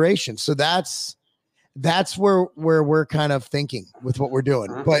consideration. So that's where we're kind of thinking with what we're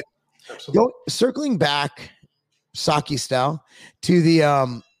doing. But circling back, Saki style, to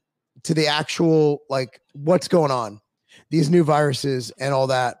the actual, like, what's going on, these new viruses and all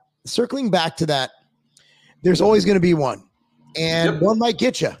that. Circling back to that, there's always going to be one, and one might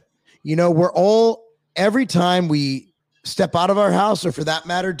get you. We're all, every time we step out of our house, or for that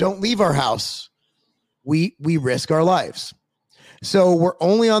matter, don't leave our house, we risk our lives. So we're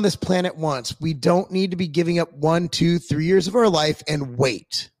only on this planet once. We don't need to be giving up 1, 2, 3 years of our life and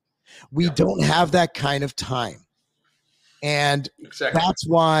wait. We don't have that kind of time. And that's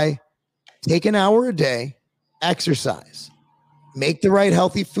why take an hour a day, exercise, make the right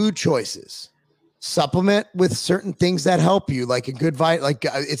healthy food choices, supplement with certain things that help you, like a good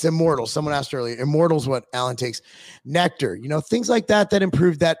it's Immortal. Someone asked earlier, Immortal's what Alan takes, nectar, things like that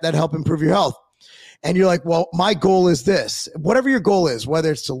improve that help improve your health. And you're like, well, my goal is this. Whatever your goal is,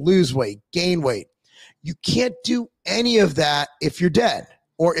 whether it's to lose weight, gain weight, you can't do any of that if you're dead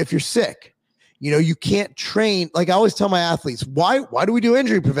or if you're sick. You can't train. Like I always tell my athletes, why do we do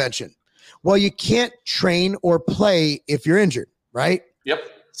injury prevention? Well, you can't train or play if you're injured, right? Yep.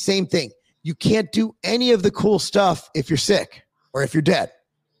 Same thing. You can't do any of the cool stuff if you're sick or if you're dead.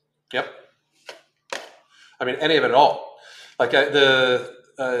 Yep. I mean, any of it at all. Like I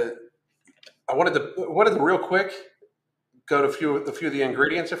wanted to real quick go to a few of the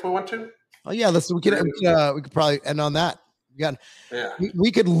ingredients if we want to. Oh yeah, we could probably end on that.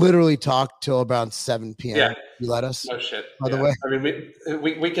 We could literally talk till about 7 p.m. Yeah, you let us. No shit. By the way, I mean,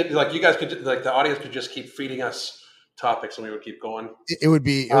 we could, like, you guys could, like, the audience could just keep feeding us topics and we would keep going. It would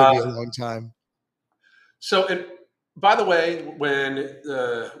be a long time. So, and by the way, when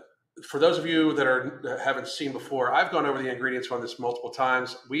for those of you that haven't seen before, I've gone over the ingredients on this multiple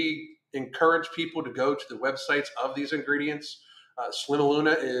times. We encourage people to go to the websites of these ingredients.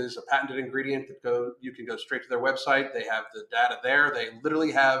 Slimaluna is a patented ingredient that you can go straight to their website. They have the data there. They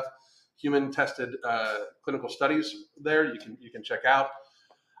literally have human tested clinical studies there. You can check out.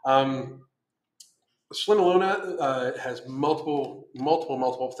 Slimaluna has multiple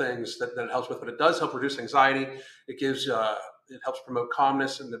things that it helps with, but it does help reduce anxiety. It helps promote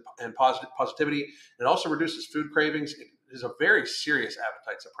calmness and positivity. It also reduces food cravings. It is a very serious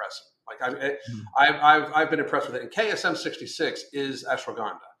appetite suppressant. Like I've been impressed with it. And KSM 66 is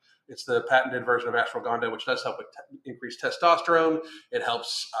ashwagandha. It's the patented version of ashwagandha, which does help with increased testosterone. It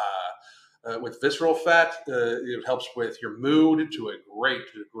helps with visceral fat. It helps with your mood to a great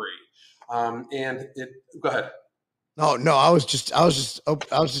degree. Go ahead. No, I was just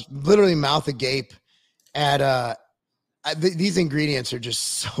literally mouth agape at these ingredients are just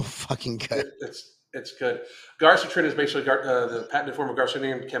so fucking good. It's good. Garcitrin is basically the patented form of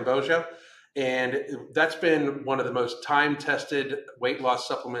Garcinia cambogia, and that's been one of the most time-tested weight loss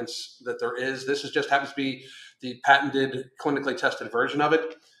supplements that there is. This is just happens to be the patented, clinically tested version of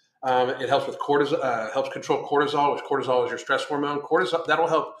it. It helps with cortisol, helps control cortisol, which cortisol is your stress hormone. Cortisol that'll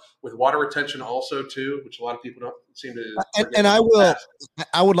help with water retention also too, which a lot of people don't seem to. And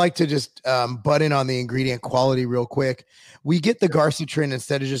I would like to just butt in on the ingredient quality real quick. We get the Garcitrin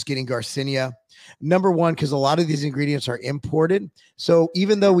instead of just getting Garcinia. Number one, because a lot of these ingredients are imported. So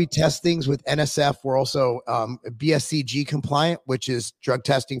even though we test things with NSF, we're also BSCG compliant, which is drug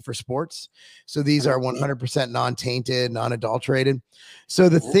testing for sports. So these are 100% non-tainted, non-adulterated. So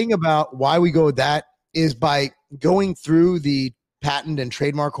the thing about why we go with that is by going through the patent and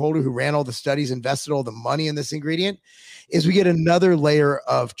trademark holder who ran all the studies, invested all the money in this ingredient, is we get another layer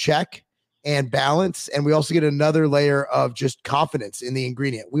of check and balance, and we also get another layer of just confidence in the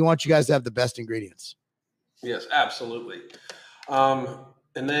ingredient. We want you guys to have the best ingredients. Yes, absolutely. And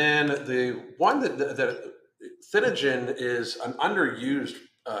then the one that Thinogen is an underused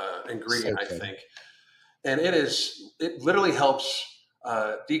ingredient, I think, and it literally helps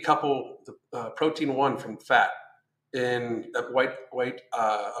decouple the protein 1 from fat in white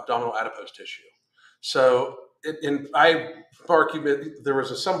abdominal adipose tissue. So Mark, there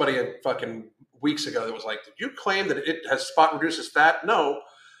was somebody fucking weeks ago that was like, did you claim that it has spot reduces fat? No,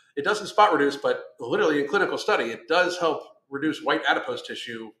 it doesn't spot reduce, but literally in clinical study, it does help reduce white adipose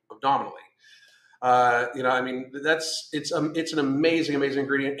tissue abdominally. I mean, it's an amazing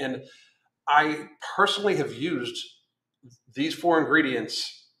ingredient. And I personally have used these 4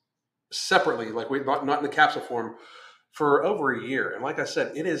 ingredients separately, like not in the capsule form, for over a year. And like I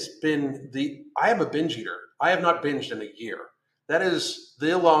said, it has been I am a binge eater. I have not binged in a year. That is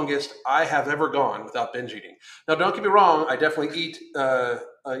the longest I have ever gone without binge eating. Now, don't get me wrong. I definitely eat, a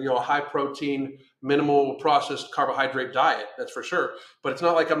high protein, minimal processed carbohydrate diet. That's for sure. But it's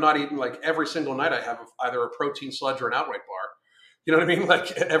not like I'm not eating like every single night. I have either a protein sludge or an outright bar. You know what I mean?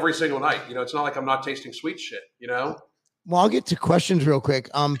 Like every single night. It's not like I'm not tasting sweet shit. Well, I'll get to questions real quick.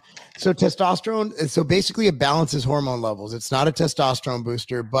 So testosterone, so basically it balances hormone levels. It's not a testosterone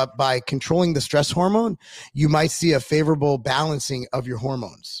booster, but by controlling the stress hormone, you might see a favorable balancing of your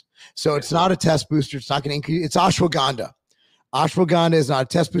hormones. So it's not a test booster. It's not going to increase. It's ashwagandha. Ashwagandha is not a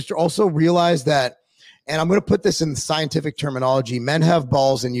test booster. Also realize that, and I'm going to put this in scientific terminology, men have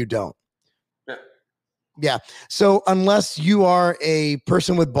balls and you don't. Yeah. So unless you are a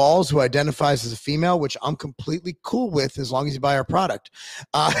person with balls who identifies as a female, which I'm completely cool with as long as you buy our product.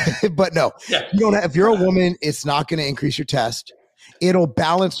 But no, you don't have, if you're a woman, it's not going to increase your test. It'll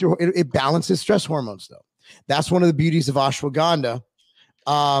balance it balances stress hormones though. That's one of the beauties of ashwagandha.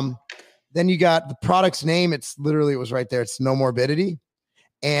 Then you got the product's name. It was right there. It's No Morbidity.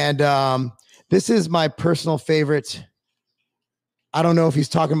 And this is my personal favorite. I don't know if he's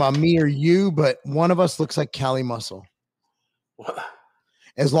talking about me or you, but one of us looks like Cali Muscle. What?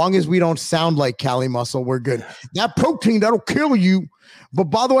 As long as we don't sound like Cali Muscle, we're good. That protein, that'll kill you. But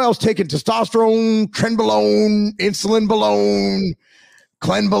by the way, I was taking testosterone, trenbolone, insulin balone,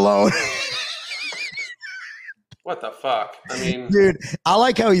 clenbolone. What the fuck? I mean, dude, I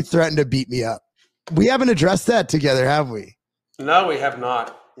like how he threatened to beat me up. We haven't addressed that together, have we? No, we have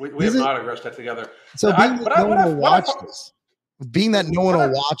not. We have not addressed that together. So being that no one will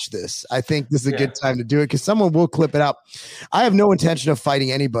watch this, I think this is a good time to do it because someone will clip it out. I have no intention of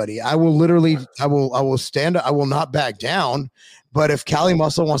fighting anybody. I will literally, I will stand, I will not back down. But if Cali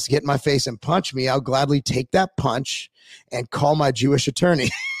Muscle wants to get in my face and punch me, I'll gladly take that punch and call my Jewish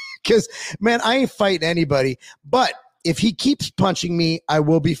attorney. Because, man, I ain't fighting anybody. But if he keeps punching me, I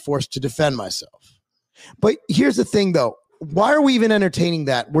will be forced to defend myself. But here's the thing, though. Why are we even entertaining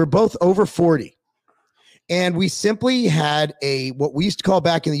that? We're both over 40. And we simply had what we used to call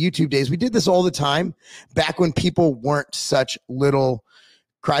back in the YouTube days. We did this all the time back when people weren't such little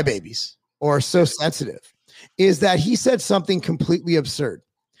crybabies or so sensitive, is that he said something completely absurd.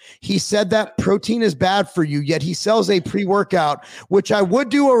 He said that protein is bad for you, yet he sells a pre-workout, which I would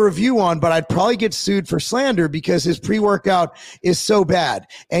do a review on, but I'd probably get sued for slander because his pre-workout is so bad.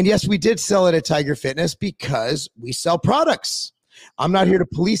 And yes, we did sell it at Tiger Fitness because we sell products. I'm not here to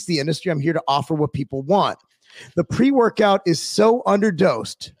police the industry. I'm here to offer what people want. The pre-workout is so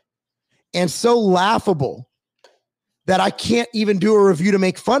underdosed and so laughable that I can't even do a review to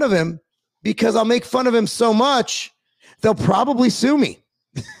make fun of him because I'll make fun of him so much, they'll probably sue me.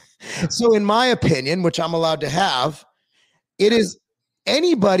 So in my opinion, which I'm allowed to have, it is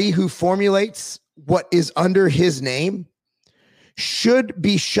anybody who formulates what is under his name should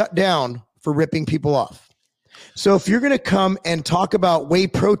be shut down for ripping people off. So if you're going to come and talk about whey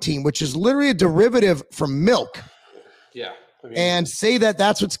protein, which is literally a derivative from milk, yeah, I mean, and say that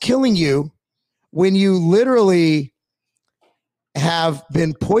that's what's killing you when you literally have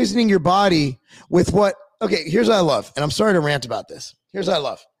been poisoning your body with what? Okay, here's what I love. And I'm sorry to rant about this. Here's what I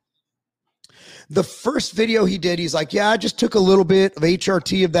love. The first video he did, he's like, yeah, I just took a little bit of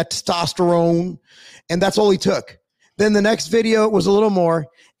HRT of that testosterone, and that's all he took. Then the next video was a little more,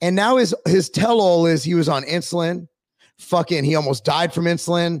 and now his tell-all is he was on insulin. Fucking, he almost died from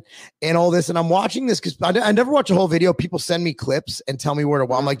insulin and all this. And I'm watching this because I never watch a whole video. People send me clips and tell me where to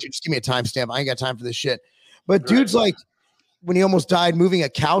watch. I'm like, dude, just give me a timestamp. I ain't got time for this shit. But dude's like, when he almost died moving a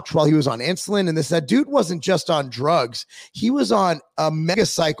couch while he was on insulin and this, that dude wasn't just on drugs. He was on a mega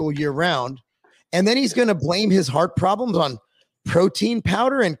cycle year round. And then he's going to blame his heart problems on protein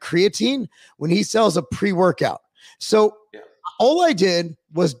powder and creatine when he sells a pre-workout. So all I did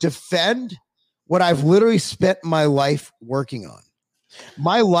was defend what I've literally spent my life working on.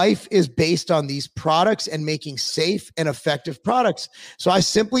 My life is based on these products and making safe and effective products. So I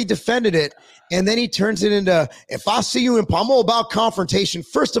simply defended it. And then he turns it into, if I see you I'm all about confrontation.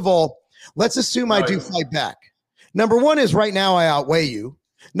 First of all, let's assume I do fight back. Number one is right now I outweigh you.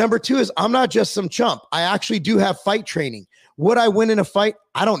 Number two is I'm not just some chump. I actually do have fight training. Would I win in a fight?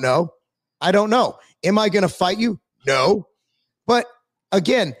 I don't know. I don't know. Am I going to fight you? No. But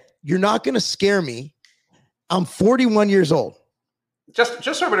again, you're not going to scare me. I'm 41 years old. Just so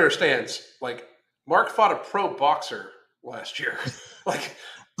everybody understands, like Mark fought a pro boxer last year. Like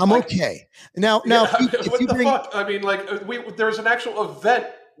I'm okay. Now, if you bring, fuck? I mean, like there was an actual event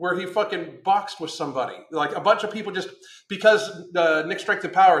where he fucking boxed with somebody. Like a bunch of people just because Nick Strength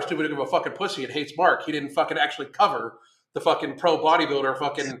and Power is too big of a fucking pussy and hates Mark. He didn't fucking actually cover the fucking pro bodybuilder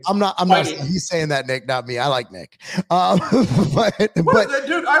fucking. I'm not. He's saying that, Nick, not me. I like Nick. But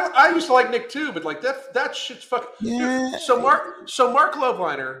dude, I used to like Nick too, but like that shit's fucking. Yeah. Dude, so Marc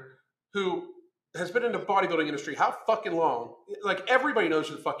Lobliner, who has been in the bodybuilding industry how fucking long? Like everybody knows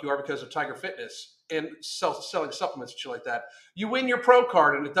who the fuck you are because of Tiger Fitness and selling supplements and shit like that. You win your pro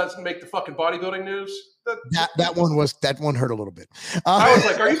card and it doesn't make the fucking bodybuilding news. That one hurt a little bit. I was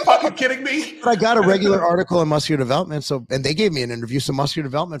like, are you fucking kidding me? But I got a regular article on muscular development. And they gave me an interview. So muscular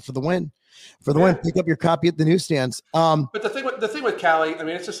development for the win. Win, pick up your copy at the newsstands. But the thing with Callie, I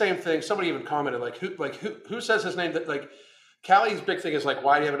mean, it's the same thing. Somebody even commented who says his name? That like Callie's big thing is like,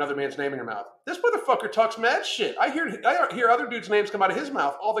 why do you have another man's name in your mouth? This motherfucker talks mad shit. I hear other dudes' names come out of his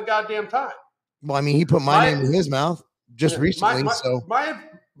mouth all the goddamn time. Well, I mean, he put my name in his mouth just recently.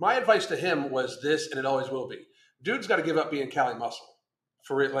 My advice to him was this, and it always will be: dude's got to give up being Callie Muscle.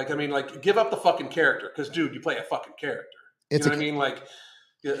 For it, like, I mean, like, give up the fucking character, because, dude, you play a fucking character. You know what I mean? Like,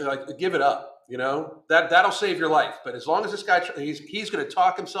 give it up. You know that'll save your life. But as long as this guy, he's going to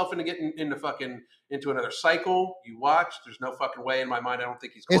talk himself into getting into another cycle. You watch. There's no fucking way in my mind. I don't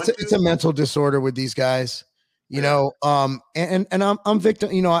think he's going to. It's a mental disorder with these guys. You know, and I'm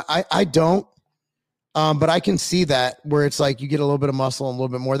victim. You know, I don't. But I can see that where it's like you get a little bit of muscle and a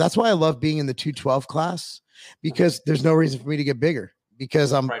little bit more. That's why I love being in the 212 class, because there's no reason for me to get bigger,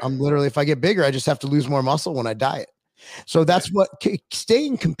 because I'm literally, if I get bigger, I just have to lose more muscle when I diet. So that's what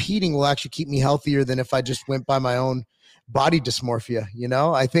staying competing will actually keep me healthier than if I just went by my own body dysmorphia. You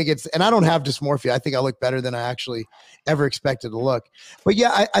know, I think and I don't have dysmorphia. I think I look better than I actually ever expected to look. But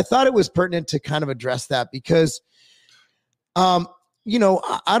yeah, I thought it was pertinent to kind of address that because, you know,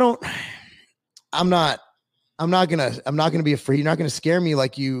 I'm not gonna be afraid. You're not gonna scare me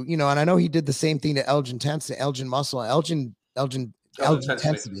like you know. And I know he did the same thing to Elgin Muscle, Elgin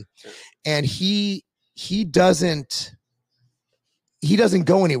Intensity, and he doesn't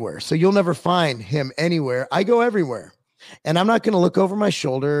go anywhere. So you'll never find him anywhere. I go everywhere, and I'm not gonna look over my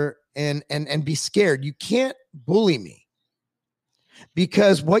shoulder and be scared. You can't bully me,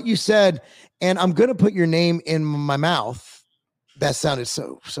 because what you said, and I'm gonna put your name in my mouth. That sounded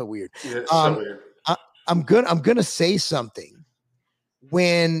so weird. Yeah, it's so weird. I'm gonna say something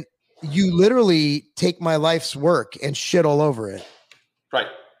when you literally take my life's work and shit all over it. Right.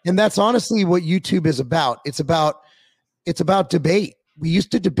 And that's honestly what YouTube is about. It's about debate. We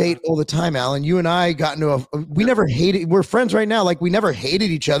used to debate all the time, Alan. You and I got into we never hated. We're friends right now. Like, we never hated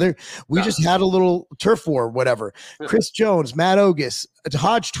each other. We just had a little turf war, whatever. Chris Jones, Matt Ogus,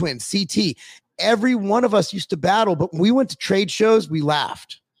 Hodge twins, CT. Every one of us used to battle, but when we went to trade shows, we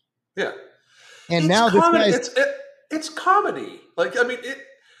laughed. Yeah. And now this it's comedy. Like, I mean,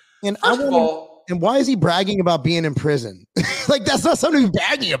 and why is he bragging about being in prison? Like, that's not something he's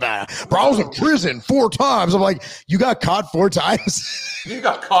bragging about. Bro, I was in prison 4 times. I'm like, you got caught 4 times? You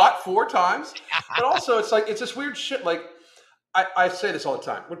got caught 4 times? But also, it's like, it's this weird shit. Like, I say this all the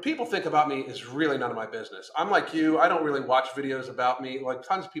time. What people think about me is really none of my business. I'm like you. I don't really watch videos about me. Like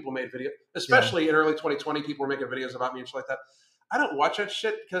tons of people made videos, especially in early 2020. People were making videos about me and shit like that. I don't watch that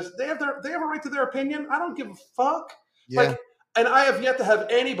shit because they have a right to their opinion. I don't give a fuck. Yeah. Like, and I have yet to have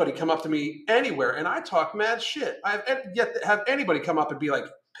anybody come up to me anywhere, and I talk mad shit. I have yet to have anybody come up and be like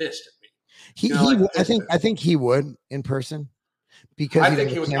pissed at me. I think he would in person because I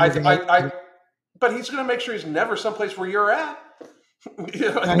think he would. But he's going to make sure he's never someplace where you're at.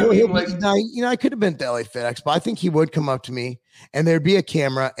 I could have been at the LA FedEx, but I think he would come up to me and there'd be a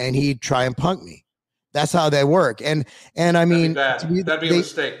camera and he'd try and punk me. That's how they work. And I mean, that'd be a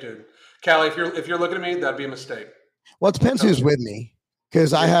mistake, dude. Callie, if you're looking at me, that'd be a mistake. Well, it depends who's with me,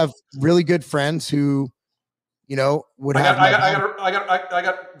 because I have really good friends who, would have.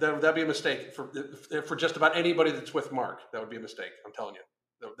 That'd be a mistake for just about anybody that's with Mark. That would be a mistake. I'm telling you,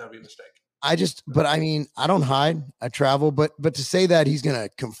 that would be a mistake. But I mean, I don't hide. I travel, but to say that he's gonna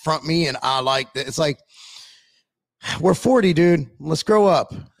confront me and I like that, it's like we're 40, dude. Let's grow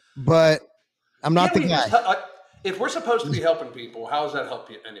up. But I'm not the guy. If we're supposed to be helping people, how does that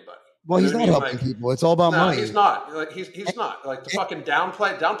help anybody? Well, he's not helping people. It's all about money. He's not. Like he's not. Like the fucking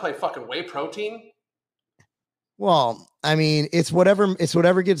downplay fucking whey protein. Well, I mean, it's whatever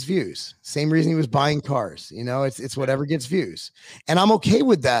gets views. Same reason he was buying cars. It's whatever gets views. And I'm okay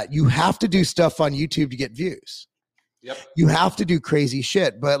with that. You have to do stuff on YouTube to get views. Yep. You have to do crazy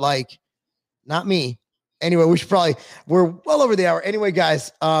shit, but like not me. Anyway, we're well over the hour. Anyway,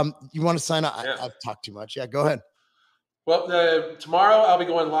 guys, you want to sign up? Yeah. I've talked too much. Yeah, go ahead. Well, tomorrow I'll be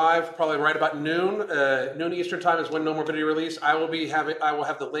going live, probably right about noon. Noon Eastern time is when No More Video release. I will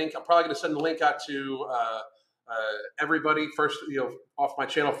have the link. I'm probably going to send the link out to everybody first, off my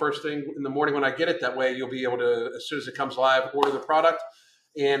channel first thing in the morning when I get it. That way you'll be able to, as soon as it comes live, order the product.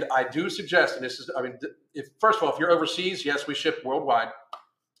 And I do suggest, and first of all, if you're overseas, yes, we ship worldwide.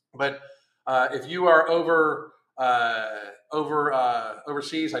 But if you are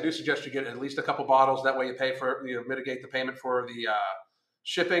overseas, I do suggest you get at least a couple bottles. That way you pay for, mitigate the payment for the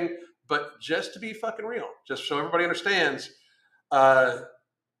shipping. But just to be fucking real, just so everybody understands, with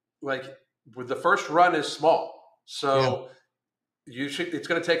the first run is small. So it's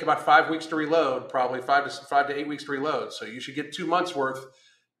going to take about 5 weeks to reload, probably 5 to 8 weeks to reload. So you should get 2 months worth.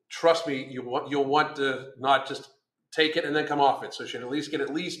 Trust me, you'll want to not just take it and then come off it. So you should at least get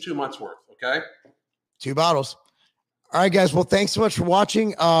 2 months worth. Okay. 2 bottles. All right, guys. Well, thanks so much for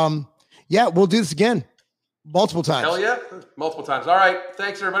watching. We'll do this again multiple times. Hell yeah. Multiple times. All right.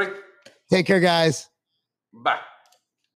 Thanks, everybody. Take care, guys. Bye.